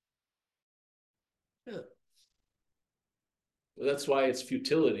 Yeah. Well, that's why it's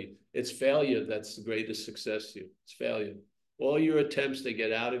futility. It's failure that's the greatest success to you. It's failure. All your attempts to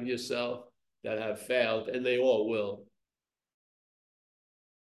get out of yourself that have failed, and they all will.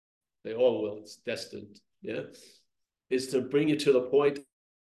 They all will. It's destined. Yeah. Is to bring you to the point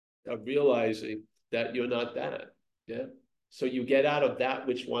of realizing that you're not that. Yeah. So you get out of that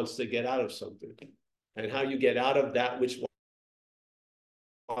which wants to get out of something. And how you get out of that which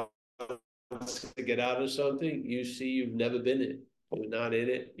wants to get out of something, you see you've never been it. You're not in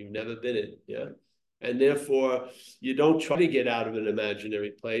it. You've never been it. Yeah. And therefore, you don't try to get out of an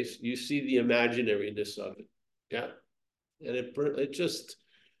imaginary place. You see the imaginariness of it. Yeah. And it just,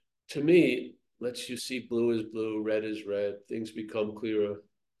 to me, lets you see blue is blue, red is red. Things become clearer,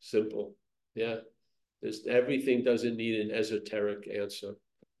 simple. Yeah. Everything doesn't need an esoteric answer.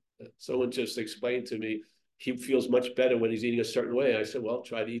 Someone just explained to me, he feels much better when he's eating a certain way. I said, well,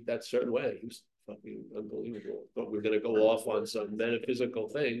 try to eat that certain way. He was fucking unbelievable. But we're going to go off on some metaphysical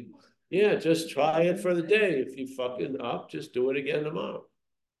thing. Yeah, just try it for the day. If you fucking up, just do it again tomorrow.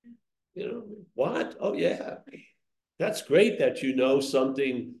 You know, what? Oh, yeah. That's great that you know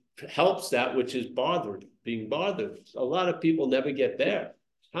something helps that which is being bothered. A lot of people never get there.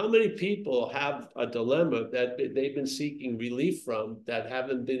 How many people have a dilemma that they've been seeking relief from that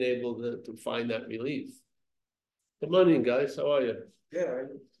haven't been able to find that relief? Good morning, guys. How are you? Yeah.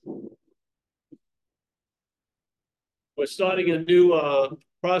 We're starting a new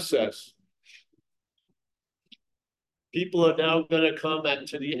process. People are now going to come at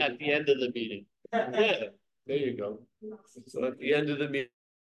the end of the meeting. Yeah, there you go. So at the end of the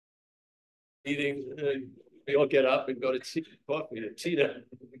meeting, we all get up and go to coffee to Tina.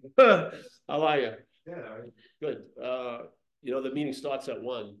 How are you? Yeah. Good. You know, the meeting starts at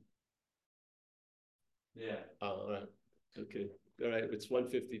 1. Yeah. Oh, all right. Okay. All right. It's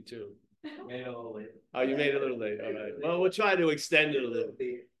 1:52. Made a little late. Oh, you made it a little late. All right. Well, we'll try to extend it a little,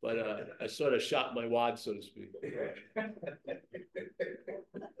 but I sort of shot my wad, so to speak.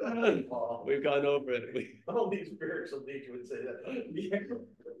 We've gone over it. All these spiritual teachers would say that.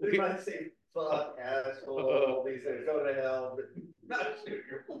 They might say fuck, asshole, all these things, go to hell, but not shoot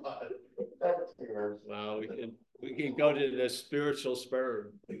your blood. Wow, we can go to the spiritual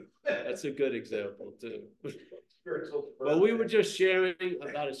sperm. That's a good example too. Spiritual sperm. Well, we were just sharing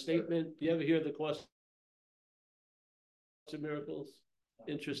about a statement. Do you ever hear the Course of Miracles?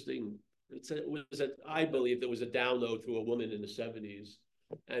 Interesting. I believe there was a download through a woman in the 70s,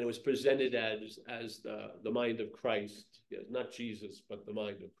 and it was presented as the mind of Christ, not Jesus, but the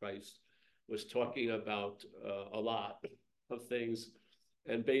mind of Christ, was talking about a lot of things,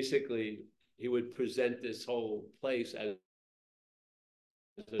 and basically he would present this whole place as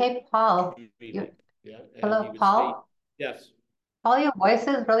Hey, Paul. yeah. Hello, Paul. Yes. Paul, your voice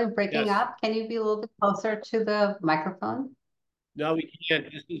is really breaking Yes. up. Can you be a little bit closer to the microphone? No, we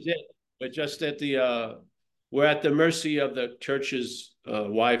can't. This is it. We're just at we're at the mercy of the church's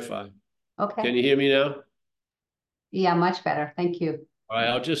Wi-Fi. Okay. Can you hear me now? Yeah, much better. Thank you. All right,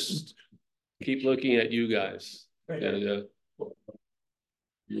 I'll just keep looking at you guys. And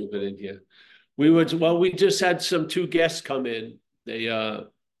move it in here. We just had two guests come in. They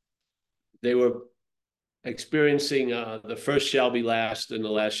were experiencing the first shall be last and the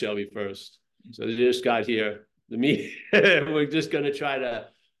last shall be first. So they just got here. We're just going to try to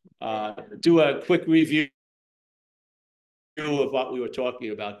do a quick review of what we were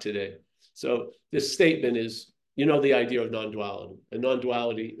talking about today. So this statement is, you know, the idea of non-duality. And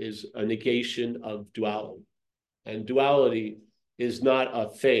non-duality is a negation of duality. And duality is not a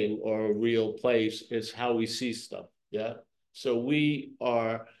thing or a real place. It's how we see stuff. Yeah. So we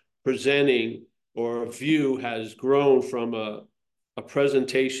are presenting, or a view has grown from a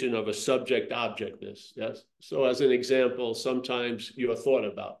presentation of a subject objectness. Yes. So as an example, sometimes you're thought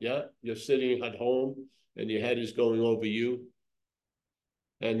about. Yeah. You're sitting at home and your head is going over you,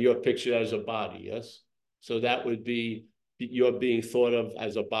 and you're pictured as a body. Yes. So that would be you're being thought of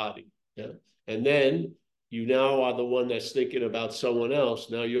as a body. Yeah. And then you now are the one that's thinking about someone else.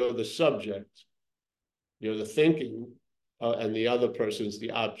 Now you're the subject. You're the thinking, and the other person's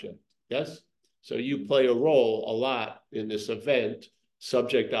the object. Yes? So you play a role a lot in this event,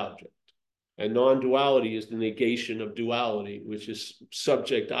 subject-object. And non-duality is the negation of duality, which is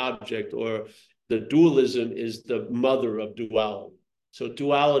subject-object, or the dualism is the mother of duality. So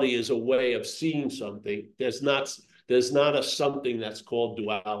duality is a way of seeing something. There's not a something that's called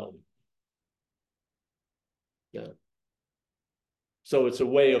duality. Yeah. So it's a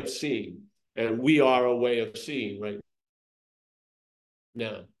way of seeing, and we are a way of seeing right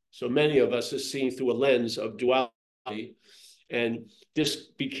now. So many of us are seeing through a lens of duality, and this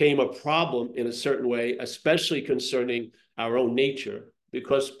became a problem in a certain way, especially concerning our own nature,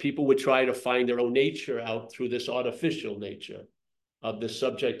 because people would try to find their own nature out through this artificial nature of the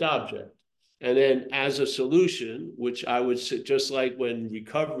subject object. And then as a solution, which I would say, just like when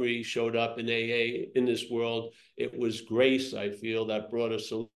recovery showed up in AA in this world, it was grace, I feel, that brought a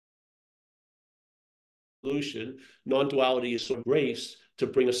solution. Non-duality is grace to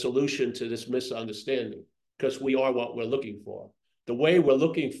bring a solution to this misunderstanding, because we are what we're looking for. The way we're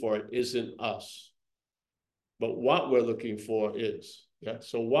looking for it isn't us, but what we're looking for is. Yeah.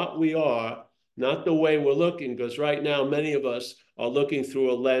 So what we are not the way we're looking, because right now many of us are looking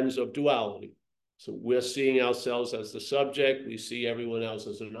through a lens of duality. So we're seeing ourselves as the subject, we see everyone else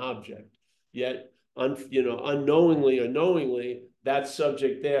as an object. Yet, unknowingly or knowingly, that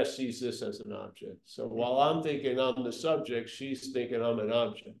subject there sees this as an object. So while I'm thinking I'm the subject, she's thinking I'm an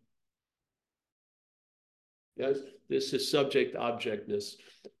object. Yes, this is subject objectness.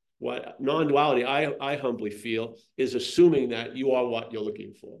 What non-duality, I humbly feel, is assuming that you are what you're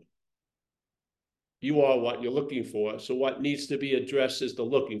looking for. You are what you're looking for. So what needs to be addressed is the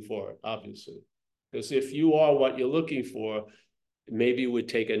looking for it, obviously. Because if you are what you're looking for, maybe it would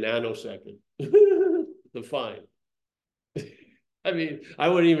take a nanosecond to find. I mean, I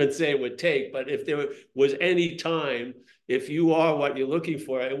wouldn't even say it would take, but if there was any time, if you are what you're looking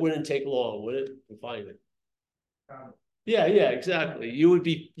for, it wouldn't take long, would it, to find it? Yeah, exactly. You would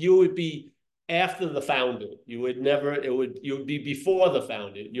be after the founded. You would be before the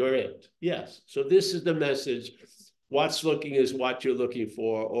founded. You're it. Yes. So this is the message. What's looking is what you're looking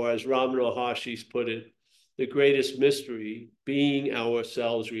for, or as Ramana Maharshi's put it, the greatest mystery being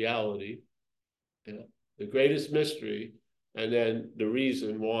ourselves reality. Yeah. The greatest mystery, and then the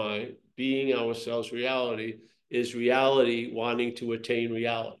reason why being ourselves reality is reality wanting to attain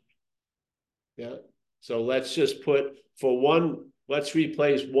reality. Yeah. So let's just let's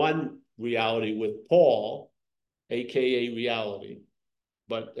replace one reality with Paul, aka reality,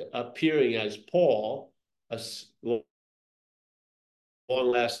 but appearing as Paul, a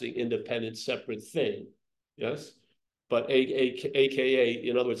long-lasting, independent, separate thing. Yes. But aka,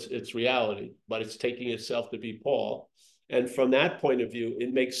 in other words, it's reality, but it's taking itself to be Paul. And from that point of view,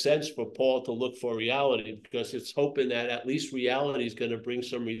 it makes sense for Paul to look for reality because it's hoping that at least reality is going to bring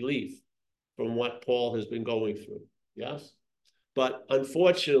some relief from what Paul has been going through. Yes. But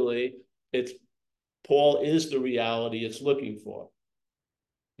unfortunately, Paul is the reality it's looking for.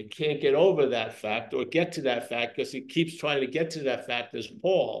 It can't get over that fact or get to that fact because it keeps trying to get to that fact as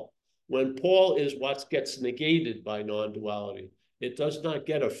Paul. When Paul is what gets negated by non-duality, it does not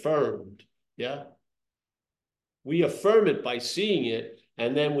get affirmed. Yeah. We affirm it by seeing it,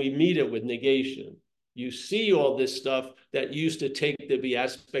 and then we meet it with negation. You see all this stuff that used to take to be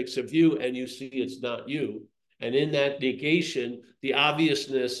aspects of you, and you see it's not you. And in that negation, the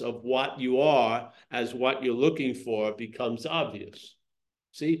obviousness of what you are as what you're looking for becomes obvious.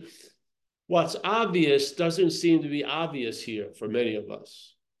 See, what's obvious doesn't seem to be obvious here for many of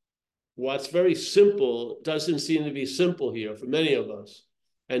us. What's very simple doesn't seem to be simple here for many of us.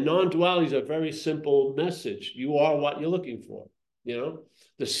 And non-duality is a very simple message. You are what you're looking for.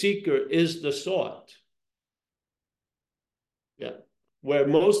 The seeker is the sought. Yeah. Where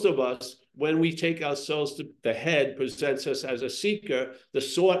most of us, when we take ourselves to the head presents us as a seeker, the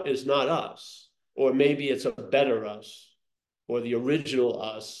sought is not us. Or maybe it's a better us, or the original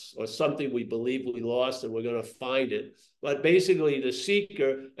us, or something we believe we lost and we're going to find it. But basically, the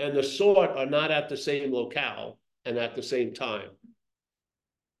seeker and the sought are not at the same locale and at the same time.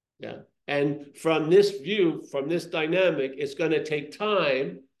 Yeah. And from this view, from this dynamic, it's going to take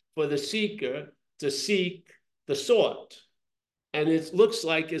time for the seeker to seek the sought. And it looks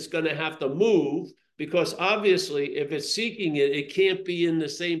like it's going to have to move because obviously, if it's seeking it, it can't be in the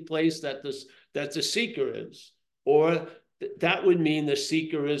same place that the seeker is. Or that would mean the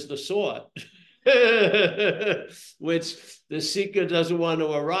seeker is the sought, which the seeker doesn't want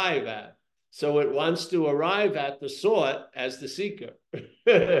to arrive at. So it wants to arrive at the sought as the seeker.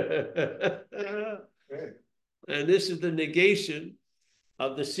 And this is the negation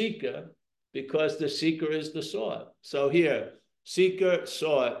of the seeker because the seeker is the sought. So here, seeker,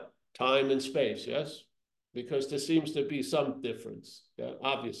 sought, time and space, yes? Because there seems to be some difference, yeah,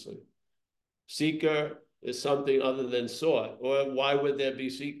 obviously. Seeker is something other than sought, or why would there be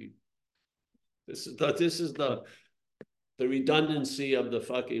seeking? This is the redundancy of the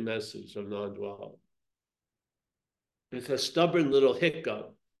fucking message of non-duality. It's a stubborn little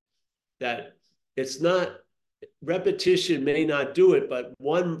hiccup that it's not, repetition may not do it, but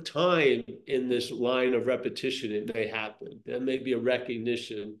one time in this line of repetition, it may happen. There may be a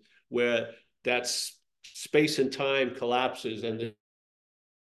recognition where that's space and time collapses and the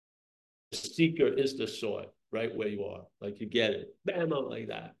seeker is the sought right where you are. Like you get it, bam, out like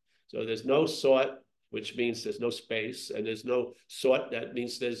that. So there's no sought, which means there's no space, and there's no sought, that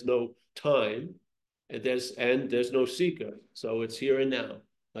means there's no time, and there's no seeker. So it's here and now,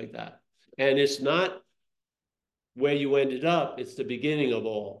 like that. And it's not where you ended up, it's the beginning of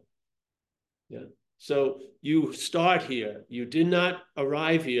all. Yeah. So you start here. You did not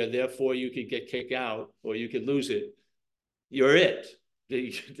arrive here, therefore you could get kicked out or you could lose it. You're it.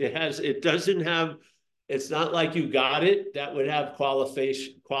 It doesn't have It's not like you got it. That would have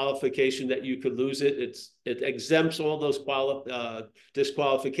qualification that you could lose it. It exempts all those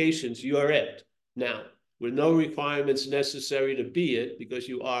disqualifications. You are it now, with no requirements necessary to be it, because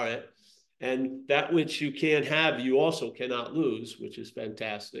you are it. And that which you can't have, you also cannot lose, which is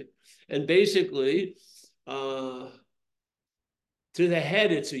fantastic. And basically, to the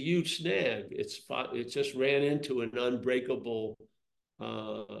head, it's a huge snag. It just ran into an unbreakable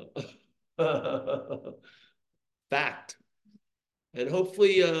fact. And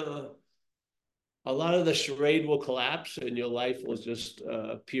hopefully a lot of the charade will collapse and your life will just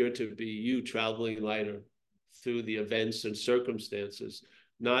appear to be you traveling lighter through the events and circumstances.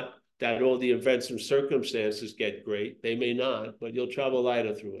 Not that all the events and circumstances get great. They may not, but you'll travel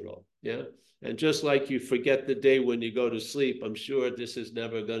lighter through it all. Yeah. And just like you forget the day when you go to sleep, I'm sure this is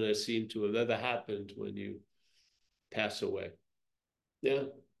never going to seem to have ever happened when you pass away. Yeah.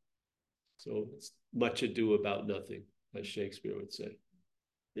 So it's much ado about nothing, as Shakespeare would say.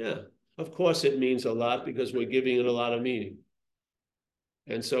 Yeah. Of course, it means a lot because we're giving it a lot of meaning.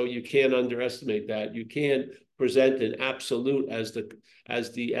 And so you can't underestimate that. You can't present an absolute as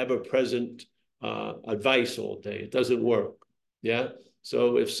the ever-present advice all day. It doesn't work. Yeah.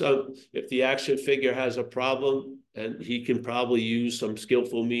 So if the action figure has a problem, and he can probably use some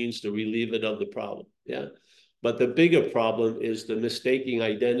skillful means to relieve it of the problem. Yeah. But the bigger problem is the mistaking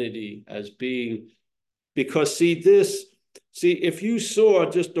identity as being, because if you saw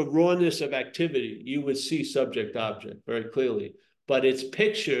just the rawness of activity, you would see subject object very clearly. But it's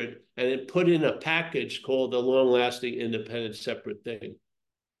pictured and it put in a package called a long-lasting, independent, separate thing.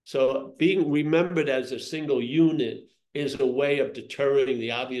 So being remembered as a single unit is a way of deterring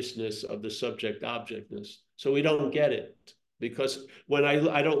the obviousness of the subject objectness. So we don't get it, because when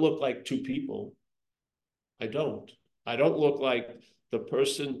I don't look like two people. I don't look like the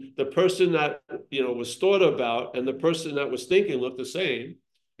person that was thought about and the person that was thinking look the same,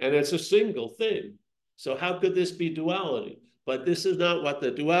 and it's a single thing. So how could this be duality? But this is not what the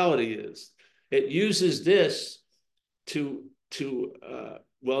duality is. It uses this to do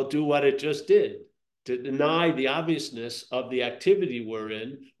what it just did, to deny the obviousness of the activity we're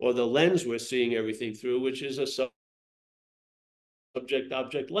in, or the lens we're seeing everything through, which is a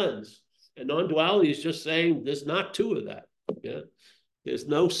subject-object lens. And non-duality is just saying there's not two of that. Yeah, there's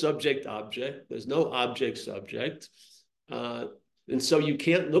no subject-object. There's no object-subject. And so you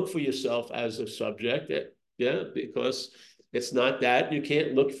can't look for yourself as a subject. Yeah, because it's not that. You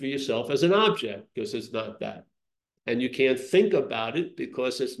can't look for yourself as an object because it's not that. And you can't think about it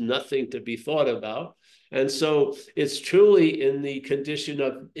because it's nothing to be thought about. And so it's truly in the condition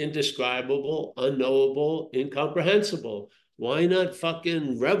of indescribable, unknowable, incomprehensible. Why not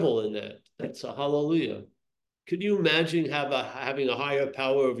fucking revel in that? That's a hallelujah. Could you imagine having a higher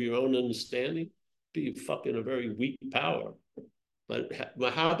power of your own understanding? Be fucking a very weak power. But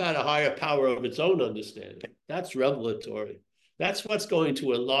how about a higher power of its own understanding? That's revelatory. That's what's going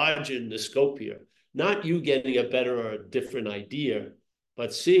to enlarge in the scope here. Not you getting a better or a different idea,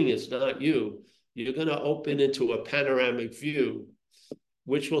 but seeing it's not you. You're going to open into a panoramic view,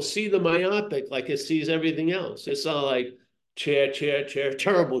 which will see the myopic like it sees everything else. It's not like chair,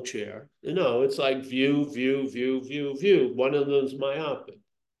 terrible chair. No, it's like view. One of them's myopic.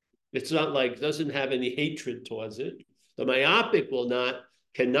 It's not like, doesn't have any hatred towards it. The myopic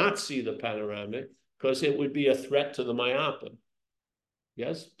cannot see the panoramic because it would be a threat to the myopic.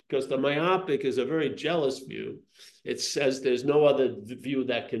 Yes, because the myopic is a very jealous view. It says there's no other view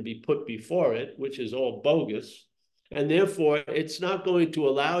that can be put before it, which is all bogus. And therefore, it's not going to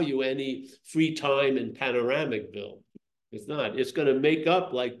allow you any free time in Panoramicville. It's not. It's going to make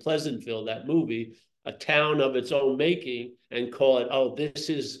up, like Pleasantville, that movie, a town of its own making, and call it, oh, this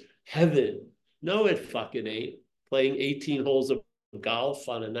is heaven. No, it fucking ain't. Playing 18 holes of golf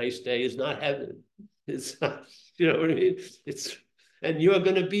on a nice day is not heaven. It's not, you know what I mean? And you're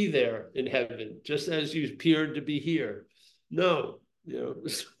going to be there in heaven, just as you appeared to be here. No, no.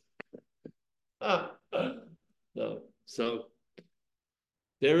 So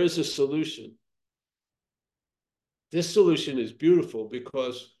there is a solution. This solution is beautiful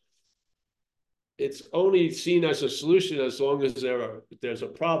because it's only seen as a solution as long as there's a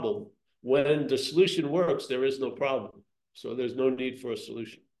problem. When the solution works, there is no problem. So there's no need for a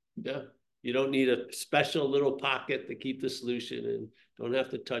solution. Yeah. You don't need a special little pocket to keep the solution in. Don't have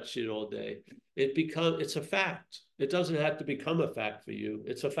to touch it all day. It's a fact. It doesn't have to become a fact for you.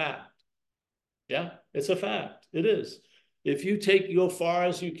 It's a fact. Yeah, it's a fact. It is. If you go far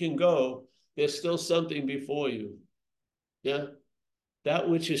as you can go, there's still something before you. Yeah. That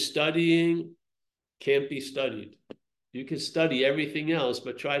which is studying can't be studied. You can study everything else,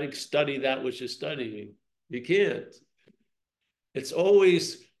 but try to study that which is studying. You can't. It's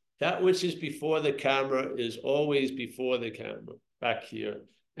always that which is before the camera is always before the camera back here.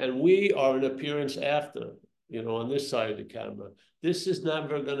 And we are an appearance after, on this side of the camera. This is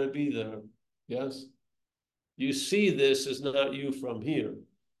never going to be there. Yes. You see this is not you from here.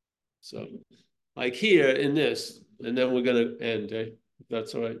 So like here in this, and then we're going to end, eh?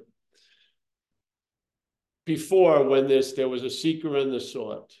 That's all right. Before, when there was a seeker and the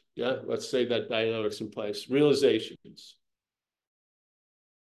sought. Yeah, let's say that dynamics in place. Realizations.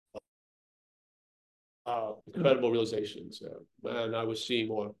 Incredible realizations. Man, I was seeing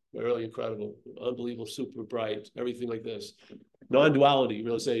more. Really incredible, unbelievable, super bright, everything like this. Non-duality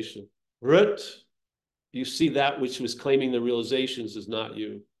realization. Root, you see that which was claiming the realizations is not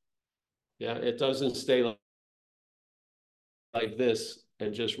you. Yeah, it doesn't stay like this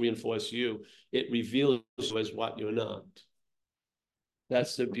and just reinforce you. It reveals you as what you're not.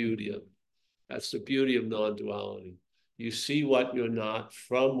 That's the beauty of non-duality. You see what you're not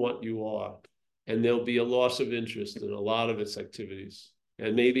from what you are, and there'll be a loss of interest in a lot of its activities.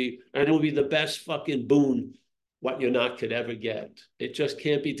 And it will be the best fucking boon what you're not could ever get. It just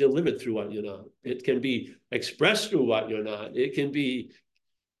can't be delivered through what you're not. It can be expressed through what you're not. It can be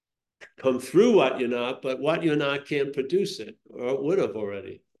come through what you're not, but what you're not can't produce it, or it would have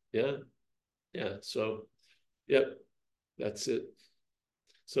already. Yeah. Yeah. So, yep, that's it.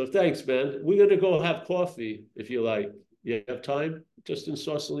 So thanks, man. We're going to go have coffee if you like. You have time? Just in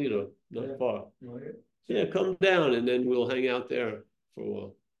Sausalito, not far. Yeah, come down and then we'll hang out there for a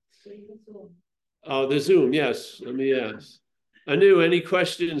while. Oh, the Zoom, yes. Let me ask. Anu, any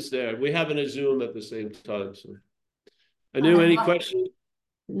questions there? We're having a Zoom at the same time. So, Anu, any questions?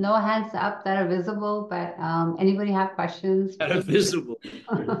 No hands up that are visible, but anybody have questions? That are visible.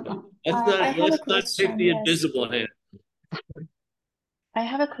 Let's not pick the invisible hand. I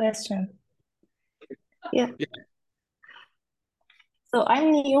have a question. Yeah. So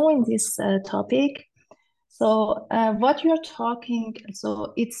I'm new in this topic. So what you're talking,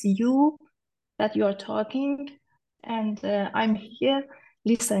 so it's you that you're talking, and I'm here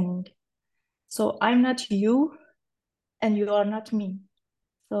listening. So I'm not you, and you are not me.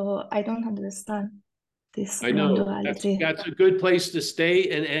 So I don't understand this non-duality. That's a good place to stay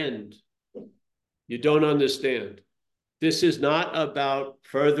and end. You don't understand. This is not about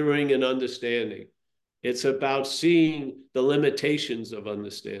furthering an understanding. It's about seeing the limitations of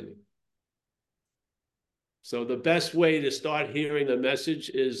understanding. So the best way to start hearing the message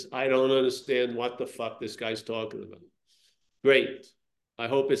is, I don't understand what the fuck this guy's talking about. Great. I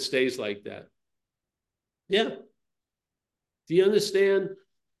hope it stays like that. Yeah. Do you understand?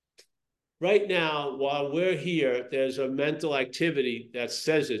 Right now, while we're here, there's a mental activity that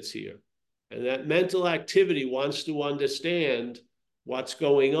says it's here. And that mental activity wants to understand what's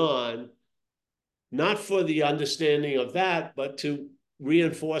going on, not for the understanding of that, but to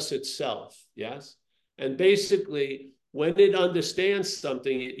reinforce itself, yes? And basically, when it understands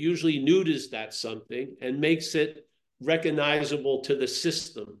something, it usually neuters that something and makes it recognizable to the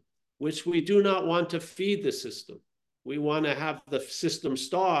system, which we do not want to feed the system. We want to have the system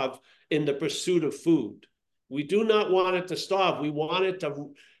starve in the pursuit of food. We do not want it to starve. We want it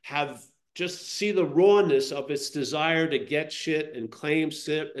to just see the rawness of its desire to get shit and claim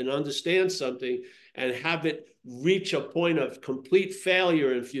shit and understand something and have it reach a point of complete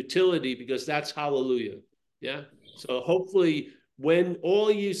failure and futility, because that's hallelujah. Yeah. So hopefully when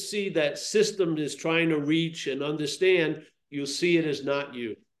all you see that system is trying to reach and understand, you'll see it as not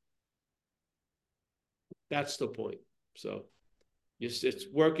you. That's the point. So it's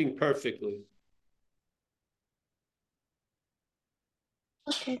working perfectly.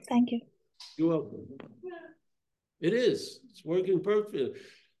 Okay, thank you. You're welcome. It is. It's working perfectly.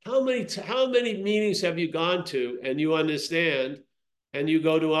 How many meetings have you gone to and you understand and you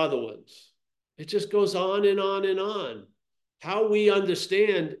go to other ones? It just goes on and on and on. How we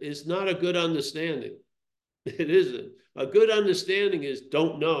understand is not a good understanding. It isn't. A good understanding is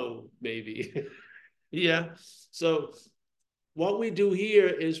don't know, maybe. Yeah. So what we do here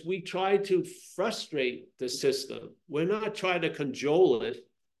is we try to frustrate the system. We're not trying to cajole it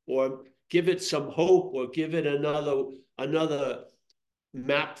or give it some hope or give it another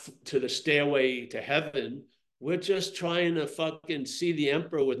map to the stairway to heaven. We're just trying to fucking see the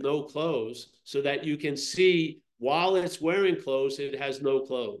emperor with no clothes so that you can see while it's wearing clothes, it has no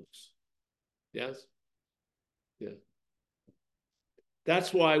clothes. Yes? Yeah.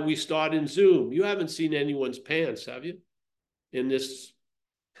 That's why we start in Zoom. You haven't seen anyone's pants, have you? In this,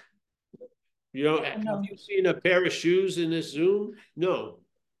 No. have you seen a pair of shoes in this Zoom? No.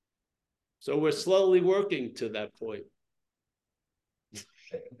 So we're slowly working to that point.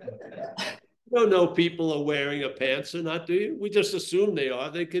 You don't know people are wearing a pants or not, do you? We just assume they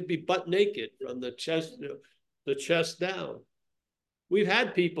are. They could be butt naked from the chest down. We've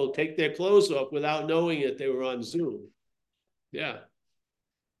had people take their clothes off without knowing it. They were on Zoom. Yeah.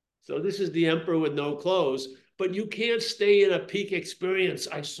 So this is the emperor with no clothes, but you can't stay in a peak experience.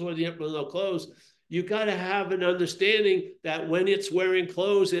 I saw the emperor with no clothes. You got to have an understanding that when it's wearing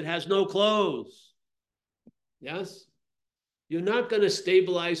clothes, it has no clothes. Yes? You're not going to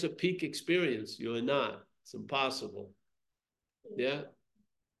stabilize a peak experience. You're not. It's impossible. Yeah?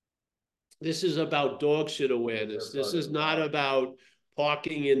 This is about dog shit awareness. This is not about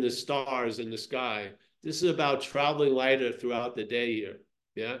parking in the stars in the sky. This is about traveling lighter throughout the day here.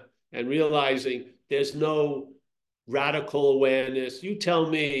 Yeah? And realizing there's no radical awareness. You tell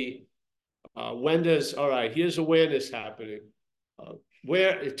me when does, all right, here's awareness happening.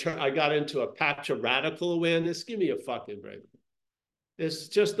 I got into a patch of radical awareness. Give me a fucking break. It's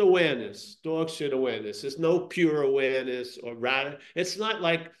just awareness, dog shit awareness. There's no pure awareness or radical. It's not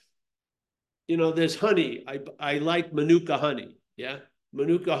like, there's honey. I like Manuka honey. Yeah.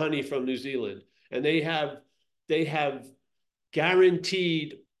 Manuka honey from New Zealand. And they have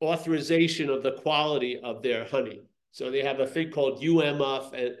guaranteed authorization of the quality of their honey. So they have a thing called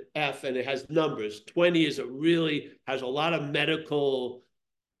UMF and F, and it has numbers. 20 has a lot of medical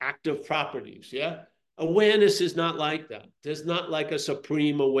active properties. Yeah. Awareness is not like that. There's not like a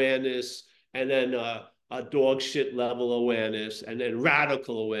supreme awareness and then a dog shit level awareness and then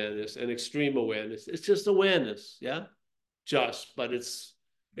radical awareness and extreme awareness. It's just awareness. Yeah. But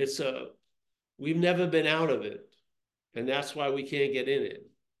we've never been out of it. And that's why we can't get in it.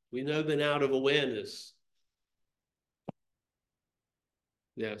 We've never been out of awareness.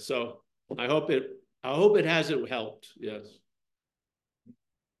 Yeah, so I hope it hasn't helped. Yes.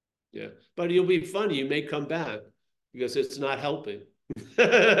 Yeah. But it'll be funny. You may come back because it's not helping.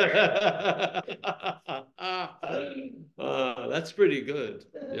 That's pretty good.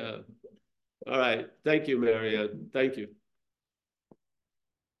 Yeah. All right. Thank you, Marianne. Thank you.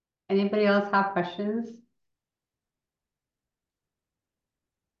 Anybody else have questions?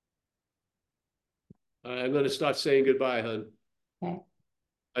 I'm going to start saying goodbye, hon. Okay.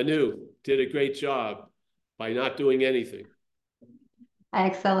 Anu did a great job by not doing anything. I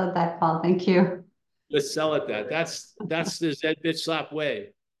excel at that, Paul. Thank you. Let's sell it that. That's the Zed bitch slap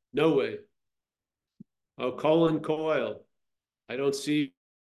way. No way. Oh, Colin Coyle. I don't see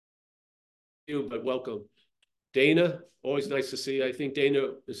you, but welcome. Dana, always nice to see you. I think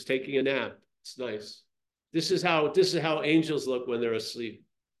Dana is taking a nap. It's nice. This is how angels look when they're asleep.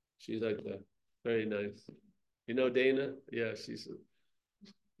 She's like that. Very nice. You know Dana? Yeah,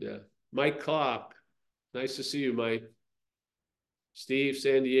 yeah. Mike Clark. Nice to see you, Mike. Steve,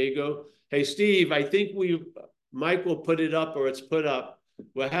 San Diego. Hey, Steve, I think Mike will put it up or it's put up.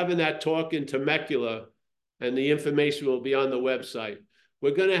 We're having that talk in Temecula and the information will be on the website.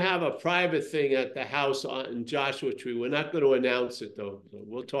 We're going to have a private thing at the house in Joshua Tree. We're not going to announce it though.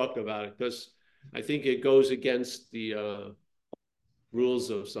 We'll talk about it because I think it goes against the rules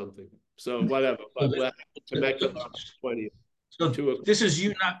of something. So whatever, but we'll have Temecula 20th. So this is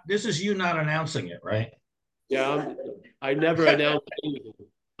you not announcing it, right? Yeah, I never announced anything.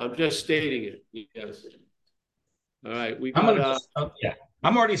 I'm just stating it. Yes. All right, we got.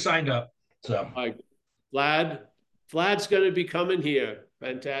 I'm already signed up. So. All right, Vlad's going to be coming here.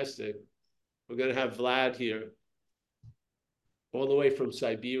 Fantastic. We're going to have Vlad here, all the way from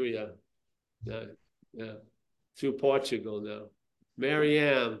Siberia. Yeah, through Portugal now.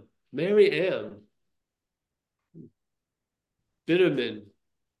 Marianne, Bitterman,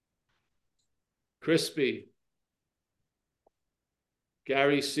 Crispy.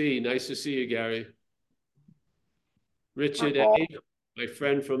 Gary C. Nice to see you, Gary. Richard A., my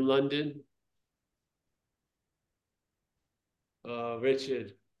friend from London.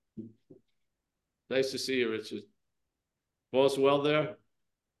 Richard. Nice to see you, Richard. All's well there?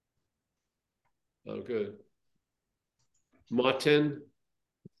 Oh, good. Martin.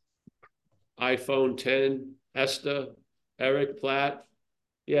 iPhone 10. Esther. Eric Platt.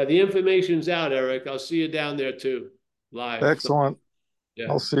 Yeah, the information's out, Eric. I'll see you down there too, live. Excellent. Yeah.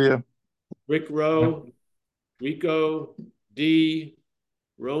 I'll see you. Rick Rowe, Rico, D,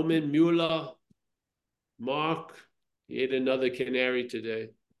 Roman Mueller, Mark. He ate another canary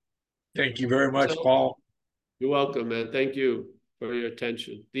today. Thank you very much, Paul. You're welcome, man. Thank you for your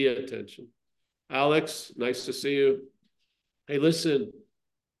attention, the attention. Alex, nice to see you. Hey, listen,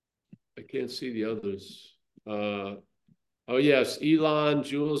 I can't see the others. Oh, yes, Elon,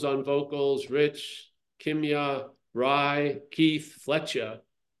 Jules on vocals, Rich, Kimya, Rye, Keith, Fletcher.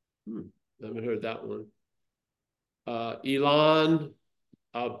 Haven't heard that one. Elon,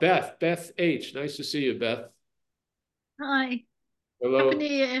 Beth H. Nice to see you, Beth. Hi. Hello. Happy New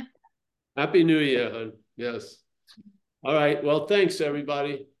Year. Happy New Year, hon. Yes. All right. Well, thanks,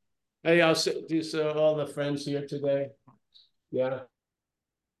 everybody. Hey, I'll see these all the friends here today. Yeah.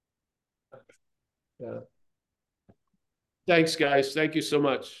 Yeah. Thanks, guys. Thank you so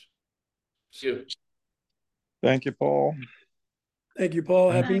much. See you. Thank you, Paul. Thank you,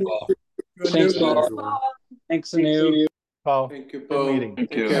 Paul. Happy New Year. Thanks, Good news. Paul. Thanks, Anu. Paul. Thank you, Good Paul. meeting.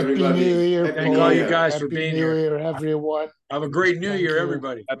 Thank you, Happy everybody. New Year, Happy Thank New all Paul. you Year. guys for Happy being New here. Year, everyone. Have a great New Thank Year, you.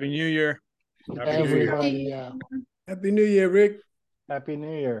 everybody. Happy New Year. Happy New Year. Everybody, yeah. Happy New Year, Rick. Happy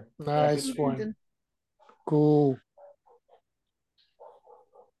New Year. Nice one. Cool.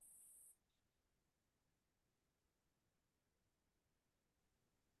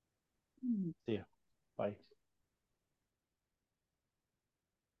 See ya. Bye.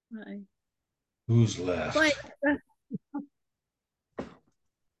 Bye. Who's left? Bye, Esther.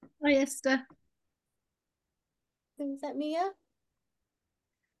 Bye, Esther. Is that Mia?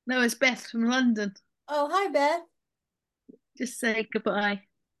 No, it's Beth from London. Oh, hi, Beth. Just say goodbye.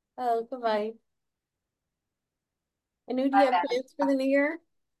 Oh, goodbye. Anu, do you have plans for the new year?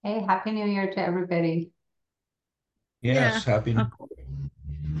 Hey, Happy New Year to everybody. Yes, Yeah. happy.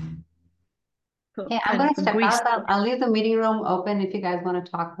 Hey, I'm going to step out. I'll leave the meeting room open if you guys want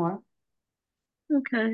to talk more. Okay.